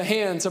spirit to the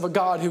hands of a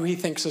God who he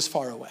thinks is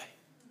far away?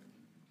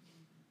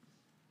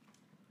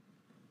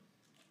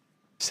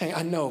 Saying,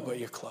 I know, but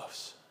you're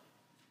close.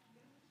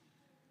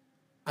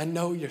 I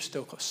know you're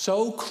still close.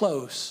 So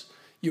close,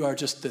 you are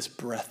just this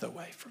breath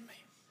away from me.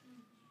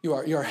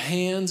 Your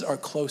hands are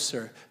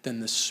closer than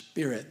the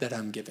spirit that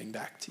I'm giving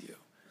back to you.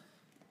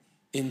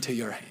 Into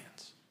your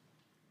hands,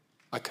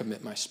 I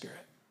commit my spirit.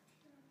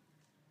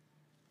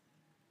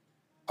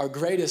 Our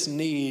greatest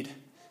need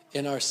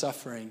in our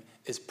suffering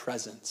is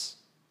presence.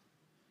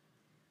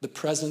 The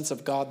presence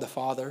of God the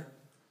Father,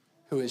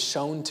 who is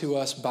shown to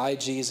us by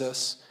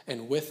Jesus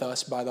and with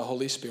us by the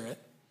Holy Spirit,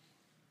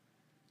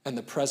 and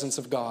the presence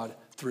of God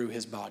through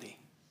his body,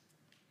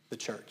 the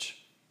church.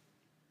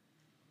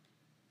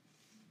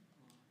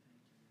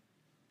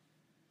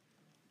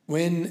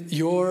 When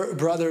your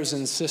brothers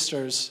and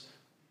sisters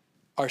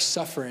are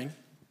suffering,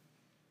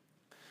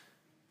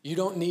 you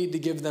don't need to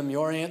give them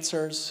your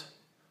answers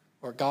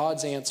or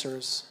God's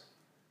answers.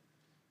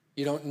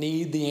 You don't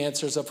need the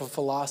answers of a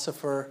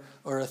philosopher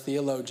or a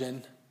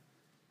theologian.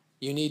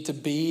 You need to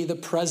be the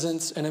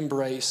presence and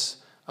embrace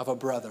of a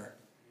brother,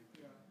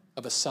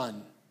 of a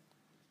son,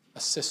 a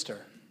sister,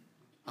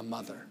 a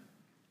mother.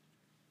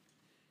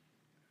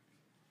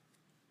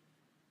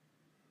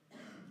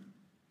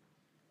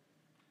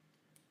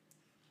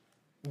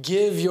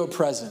 Give your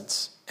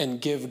presence and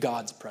give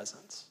God's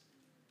presence.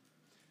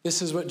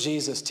 This is what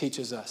Jesus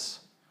teaches us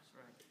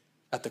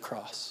at the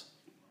cross.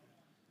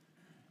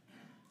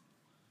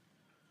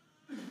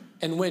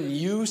 And when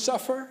you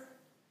suffer,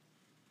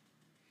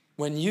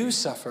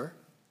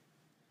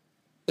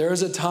 there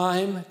is a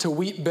time to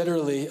weep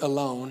bitterly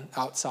alone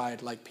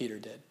outside like Peter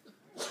did.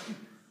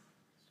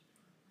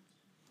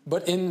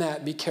 But in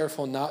that, be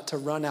careful not to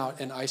run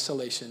out in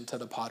isolation to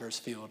the potter's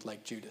field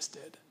like Judas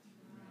did.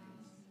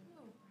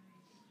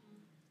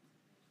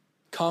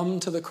 Come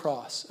to the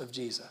cross of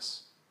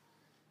Jesus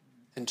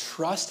and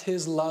trust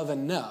his love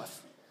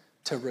enough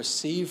to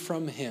receive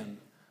from him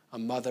a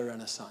mother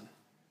and a son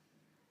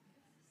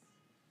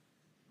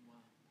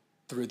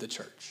through the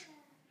church.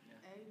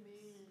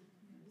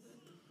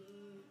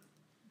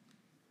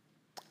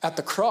 At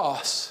the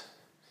cross,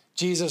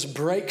 Jesus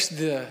breaks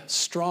the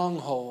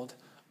stronghold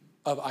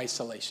of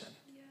isolation.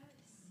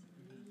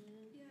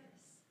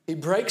 He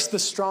breaks the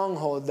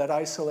stronghold that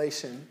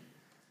isolation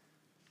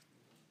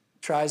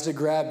tries to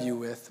grab you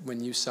with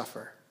when you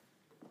suffer.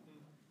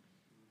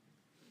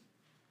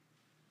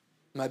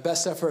 My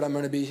best effort, I'm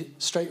going to be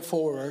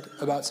straightforward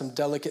about some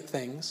delicate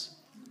things,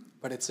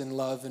 but it's in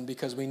love and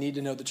because we need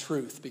to know the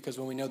truth, because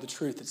when we know the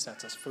truth, it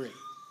sets us free.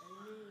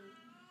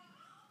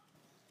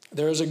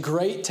 There is a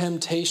great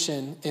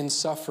temptation in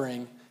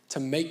suffering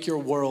to make your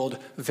world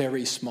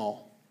very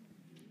small.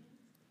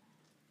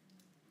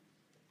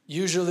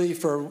 Usually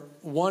for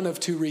one of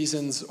two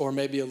reasons, or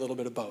maybe a little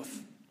bit of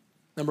both.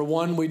 Number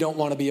one, we don't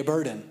want to be a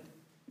burden.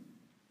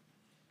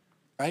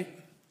 Right?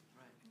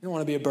 You don't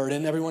want to be a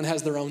burden. Everyone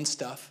has their own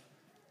stuff.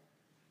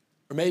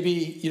 Or maybe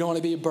you don't want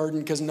to be a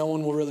burden because no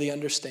one will really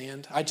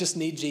understand. I just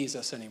need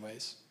Jesus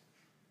anyways.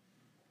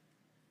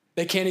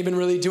 They can't even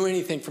really do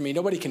anything for me.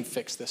 Nobody can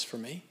fix this for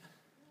me.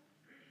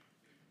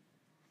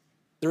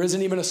 There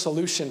isn't even a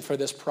solution for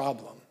this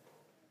problem.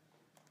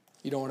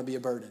 You don't want to be a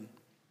burden.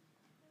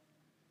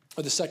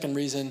 Or the second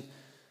reason,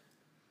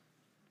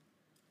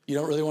 you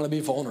don't really want to be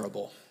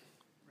vulnerable.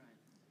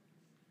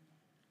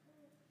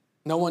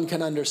 No one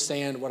can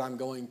understand what I'm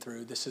going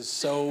through. This is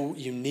so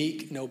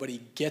unique.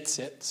 Nobody gets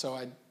it, so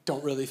I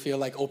don't really feel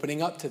like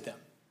opening up to them.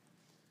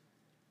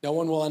 No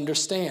one will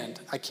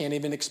understand. I can't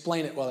even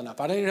explain it well enough.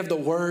 I don't even have the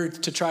words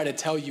to try to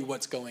tell you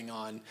what's going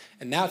on,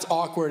 and that's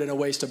awkward and a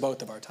waste of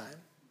both of our time.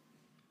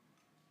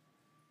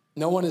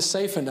 No one is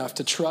safe enough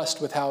to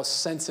trust with how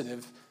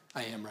sensitive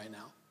I am right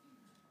now.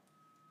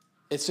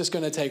 It's just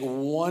going to take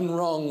one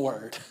wrong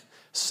word.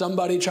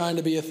 Somebody trying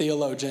to be a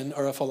theologian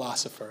or a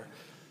philosopher,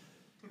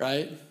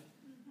 right?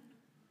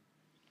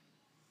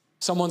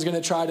 Someone's going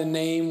to try to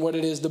name what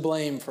it is to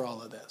blame for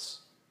all of this.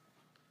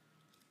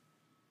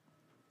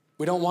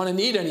 We don't want to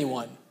need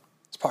anyone.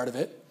 It's part of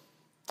it.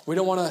 We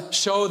don't want to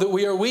show that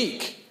we are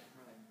weak,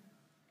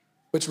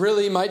 which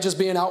really might just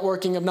be an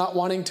outworking of not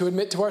wanting to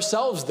admit to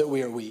ourselves that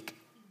we are weak.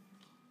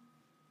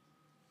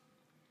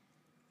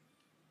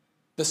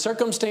 The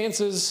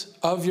circumstances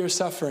of your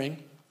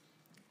suffering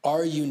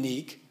are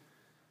unique,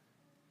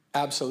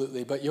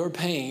 absolutely, but your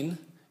pain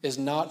is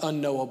not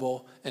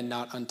unknowable and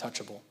not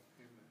untouchable.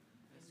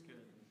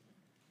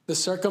 The The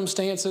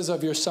circumstances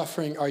of your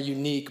suffering are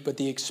unique, but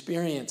the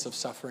experience of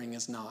suffering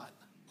is not.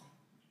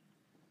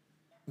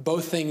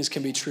 Both things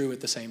can be true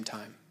at the same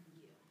time.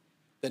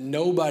 That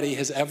nobody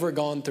has ever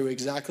gone through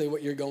exactly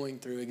what you're going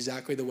through,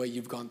 exactly the way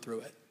you've gone through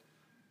it.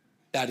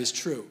 That is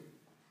true.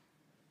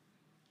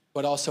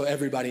 But also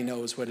everybody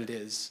knows what it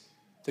is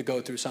to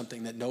go through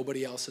something that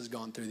nobody else has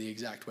gone through the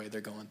exact way they're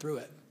going through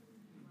it.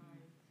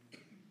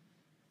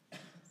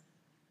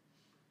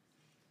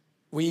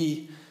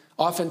 We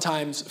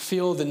oftentimes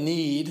feel the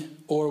need,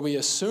 or we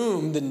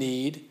assume the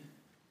need,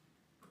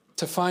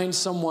 to find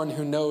someone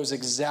who knows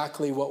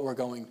exactly what we're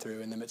going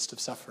through in the midst of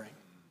suffering.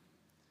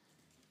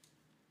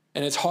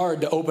 And it's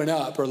hard to open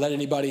up or let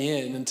anybody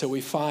in until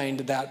we find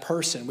that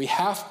person. We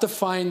have to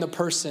find the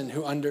person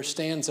who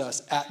understands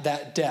us at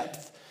that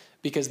depth,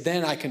 because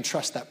then I can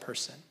trust that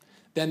person.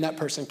 Then that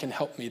person can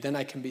help me. Then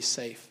I can be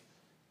safe.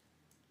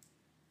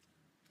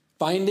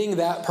 Finding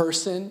that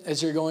person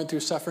as you're going through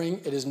suffering,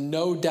 it is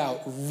no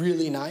doubt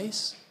really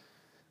nice,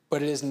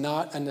 but it is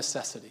not a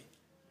necessity.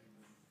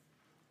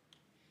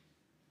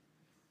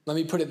 Let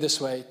me put it this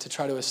way to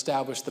try to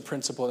establish the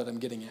principle that I'm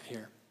getting at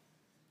here.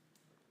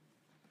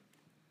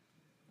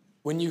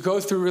 When you go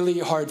through really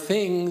hard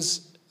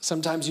things,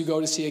 sometimes you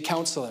go to see a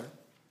counselor.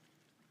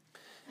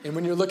 And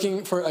when you're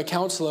looking for a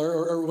counselor,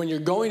 or when you're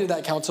going to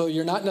that counselor,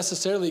 you're not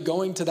necessarily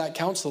going to that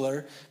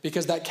counselor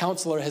because that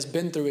counselor has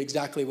been through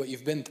exactly what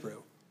you've been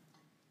through.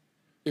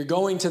 You're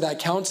going to that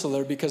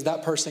counselor because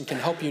that person can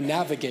help you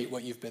navigate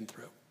what you've been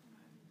through.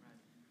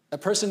 That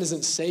person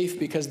isn't safe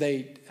because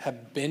they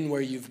have been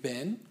where you've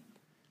been.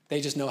 They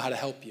just know how to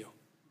help you.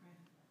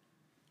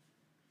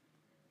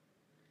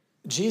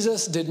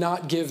 Jesus did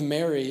not give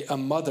Mary a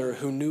mother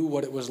who knew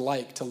what it was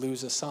like to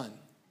lose a son.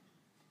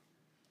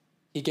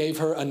 He gave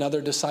her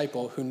another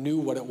disciple who knew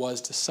what it was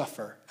to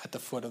suffer at the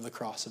foot of the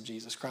cross of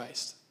Jesus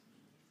Christ.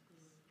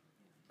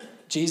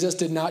 Jesus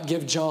did not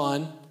give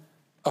John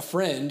a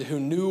friend who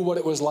knew what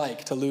it was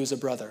like to lose a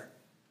brother.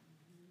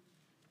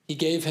 He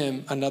gave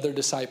him another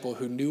disciple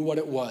who knew what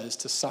it was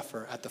to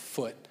suffer at the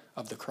foot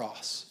of the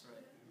cross.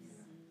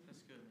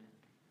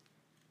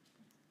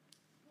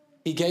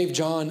 He gave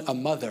John a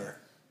mother,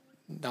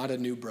 not a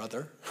new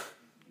brother.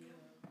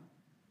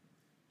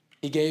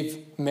 He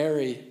gave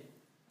Mary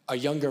a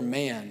younger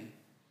man,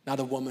 not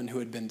a woman who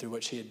had been through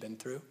what she had been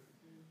through.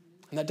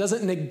 And that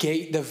doesn't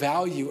negate the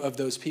value of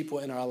those people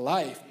in our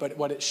life, but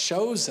what it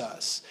shows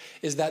us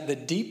is that the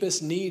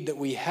deepest need that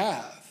we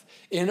have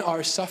in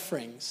our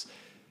sufferings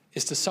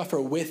is to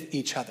suffer with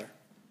each other.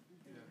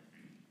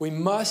 We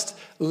must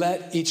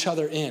let each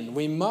other in.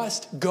 We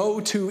must go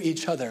to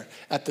each other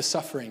at the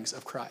sufferings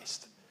of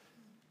Christ.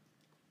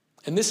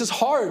 And this is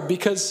hard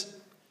because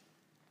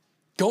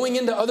going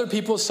into other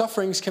people's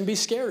sufferings can be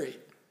scary.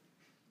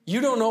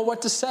 You don't know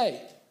what to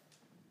say.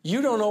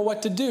 You don't know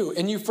what to do.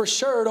 And you for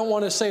sure don't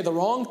want to say the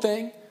wrong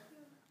thing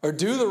or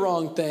do the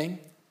wrong thing.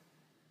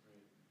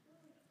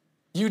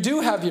 You do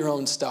have your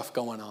own stuff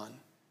going on.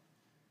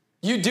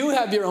 You do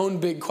have your own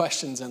big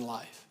questions in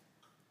life.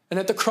 And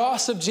at the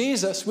cross of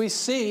Jesus, we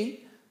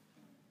see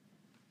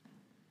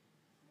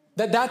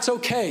that that's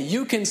okay.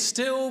 You can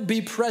still be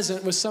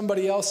present with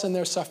somebody else in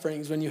their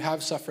sufferings when you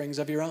have sufferings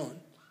of your own.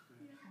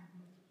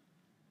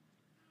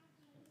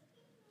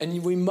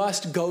 And we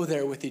must go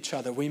there with each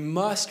other. We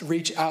must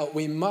reach out.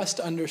 We must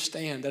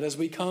understand that as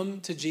we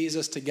come to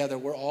Jesus together,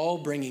 we're all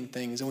bringing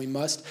things. And we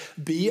must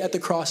be at the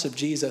cross of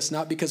Jesus,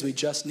 not because we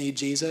just need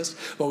Jesus,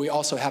 but we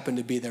also happen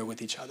to be there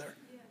with each other.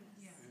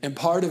 And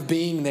part of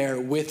being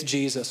there with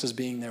Jesus is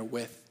being there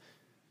with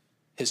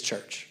his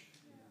church.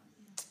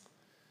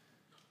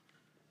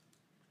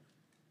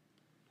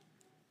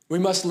 We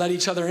must let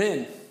each other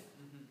in.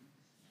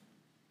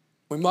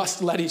 We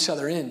must let each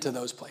other into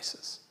those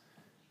places.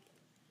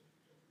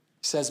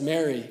 He says,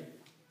 Mary,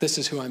 this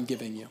is who I'm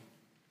giving you.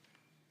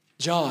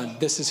 John,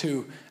 this is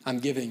who I'm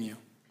giving you.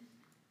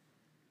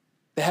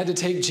 They had to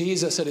take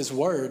Jesus at his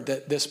word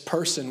that this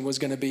person was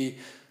going to be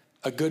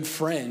a good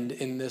friend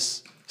in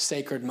this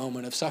sacred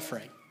moment of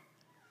suffering.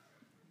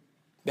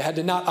 They had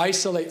to not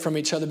isolate from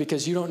each other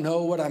because you don't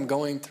know what I'm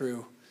going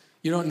through.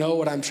 You don't know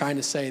what I'm trying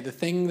to say. The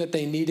thing that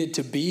they needed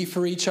to be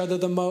for each other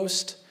the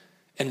most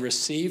and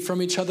receive from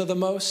each other the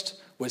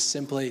most was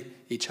simply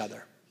each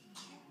other.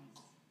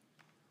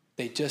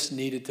 They just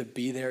needed to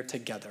be there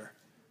together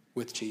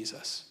with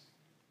Jesus.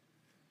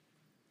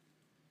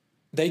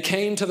 They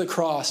came to the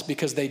cross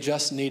because they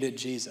just needed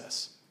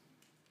Jesus.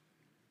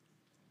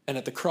 And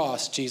at the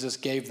cross, Jesus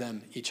gave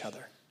them each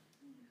other.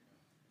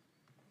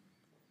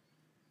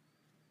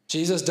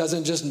 Jesus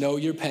doesn't just know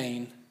your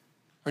pain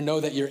or know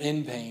that you're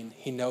in pain.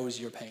 He knows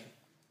your pain.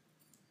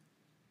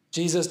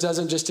 Jesus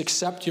doesn't just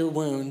accept your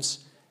wounds.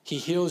 He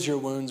heals your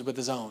wounds with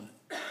his own.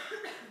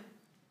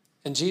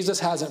 And Jesus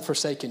hasn't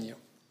forsaken you.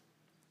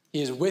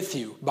 He is with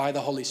you by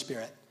the Holy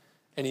Spirit,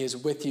 and he is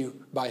with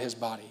you by his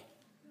body.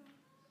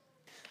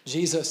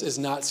 Jesus is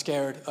not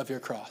scared of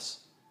your cross.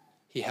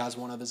 He has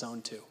one of his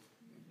own too.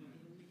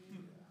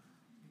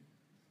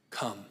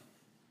 Come.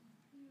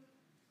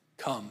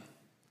 Come.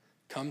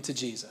 Come to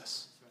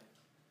Jesus.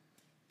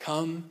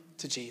 Come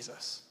to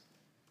Jesus.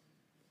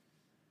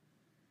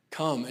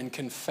 come and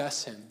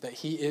confess him, that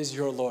he is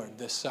your Lord,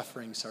 this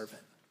suffering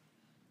servant.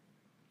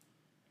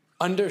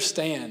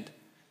 Understand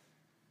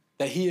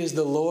that he is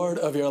the Lord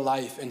of your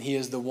life and he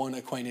is the one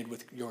acquainted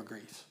with your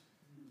grief.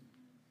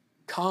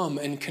 Come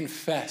and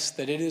confess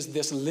that it is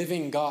this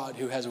living God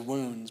who has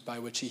wounds by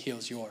which he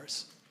heals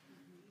yours.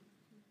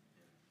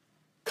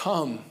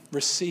 Come,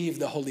 receive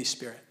the Holy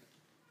Spirit.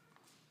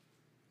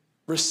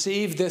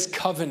 Receive this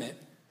covenant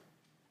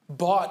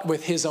bought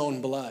with his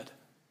own blood.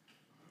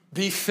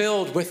 Be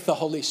filled with the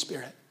Holy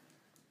Spirit.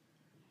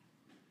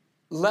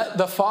 Let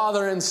the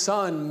Father and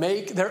Son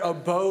make their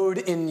abode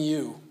in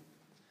you.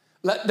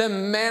 Let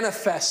them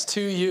manifest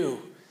to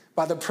you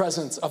by the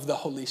presence of the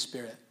Holy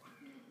Spirit.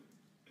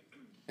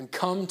 And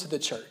come to the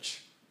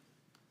church.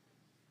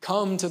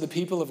 Come to the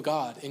people of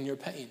God in your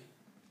pain.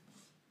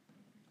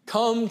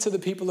 Come to the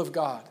people of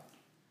God.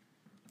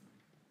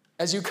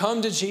 As you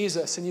come to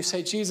Jesus and you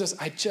say, Jesus,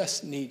 I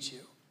just need you.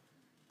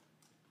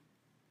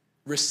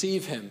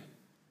 Receive him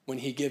when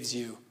he gives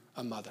you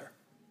a mother,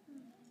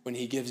 when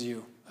he gives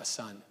you a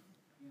son,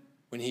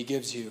 when he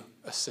gives you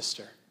a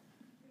sister,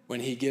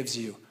 when he gives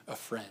you a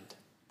friend.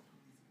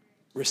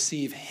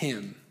 Receive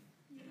him.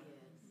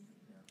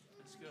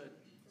 That's good.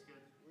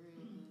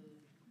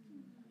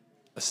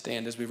 Let's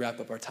stand as we wrap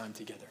up our time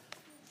together.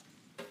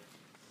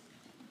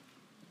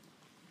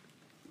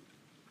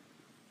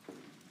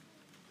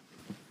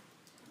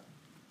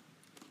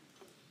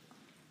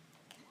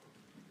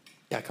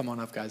 Yeah, come on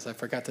up, guys. I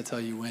forgot to tell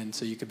you when,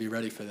 so you could be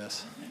ready for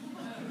this.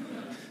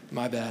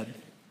 My bad.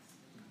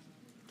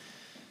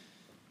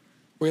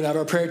 We're going to have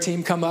our prayer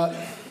team come up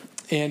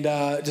and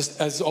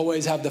just as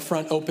always have the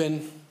front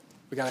open.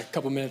 We got a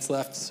couple minutes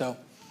left, so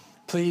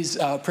please,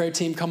 prayer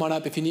team, come on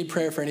up. If you need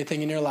prayer for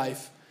anything in your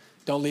life,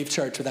 don't leave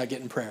church without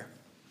getting prayer.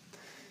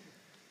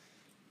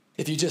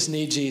 If you just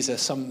need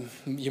Jesus,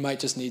 you might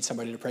just need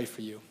somebody to pray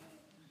for you.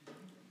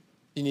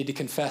 You need to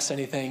confess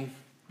anything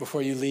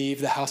before you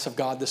leave the house of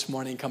God this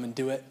morning, come and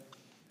do it.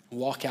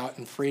 Walk out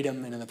in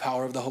freedom and in the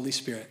power of the Holy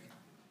Spirit.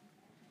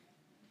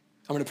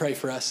 I'm going to pray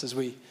for us as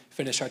we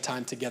finish our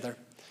time together.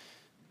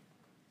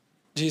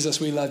 Jesus,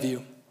 we love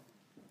you,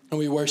 and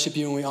we worship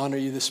you, and we honor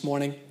you this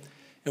morning,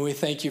 and we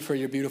thank you for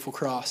your beautiful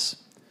cross.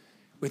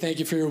 We thank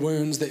you for your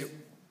wounds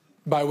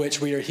by which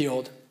we are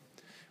healed.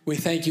 We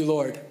thank you,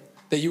 Lord,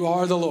 that you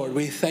are the Lord.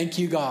 We thank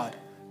you, God,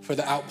 for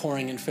the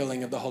outpouring and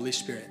filling of the Holy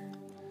Spirit.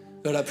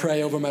 Lord, I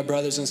pray over my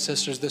brothers and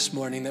sisters this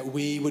morning that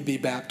we would be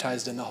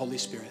baptized in the Holy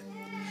Spirit,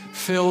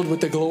 filled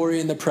with the glory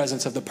and the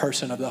presence of the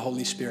person of the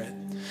Holy Spirit.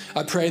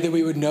 I pray that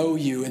we would know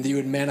you and that you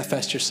would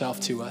manifest yourself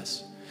to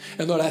us.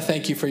 And Lord, I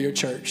thank you for your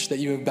church, that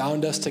you have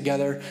bound us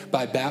together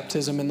by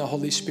baptism in the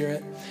Holy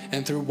Spirit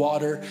and through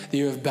water, that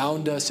you have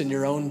bound us in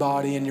your own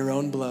body and your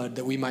own blood,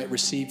 that we might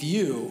receive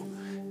you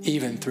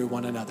even through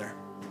one another.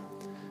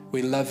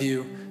 We love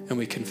you and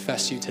we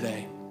confess you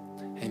today.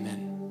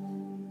 Amen.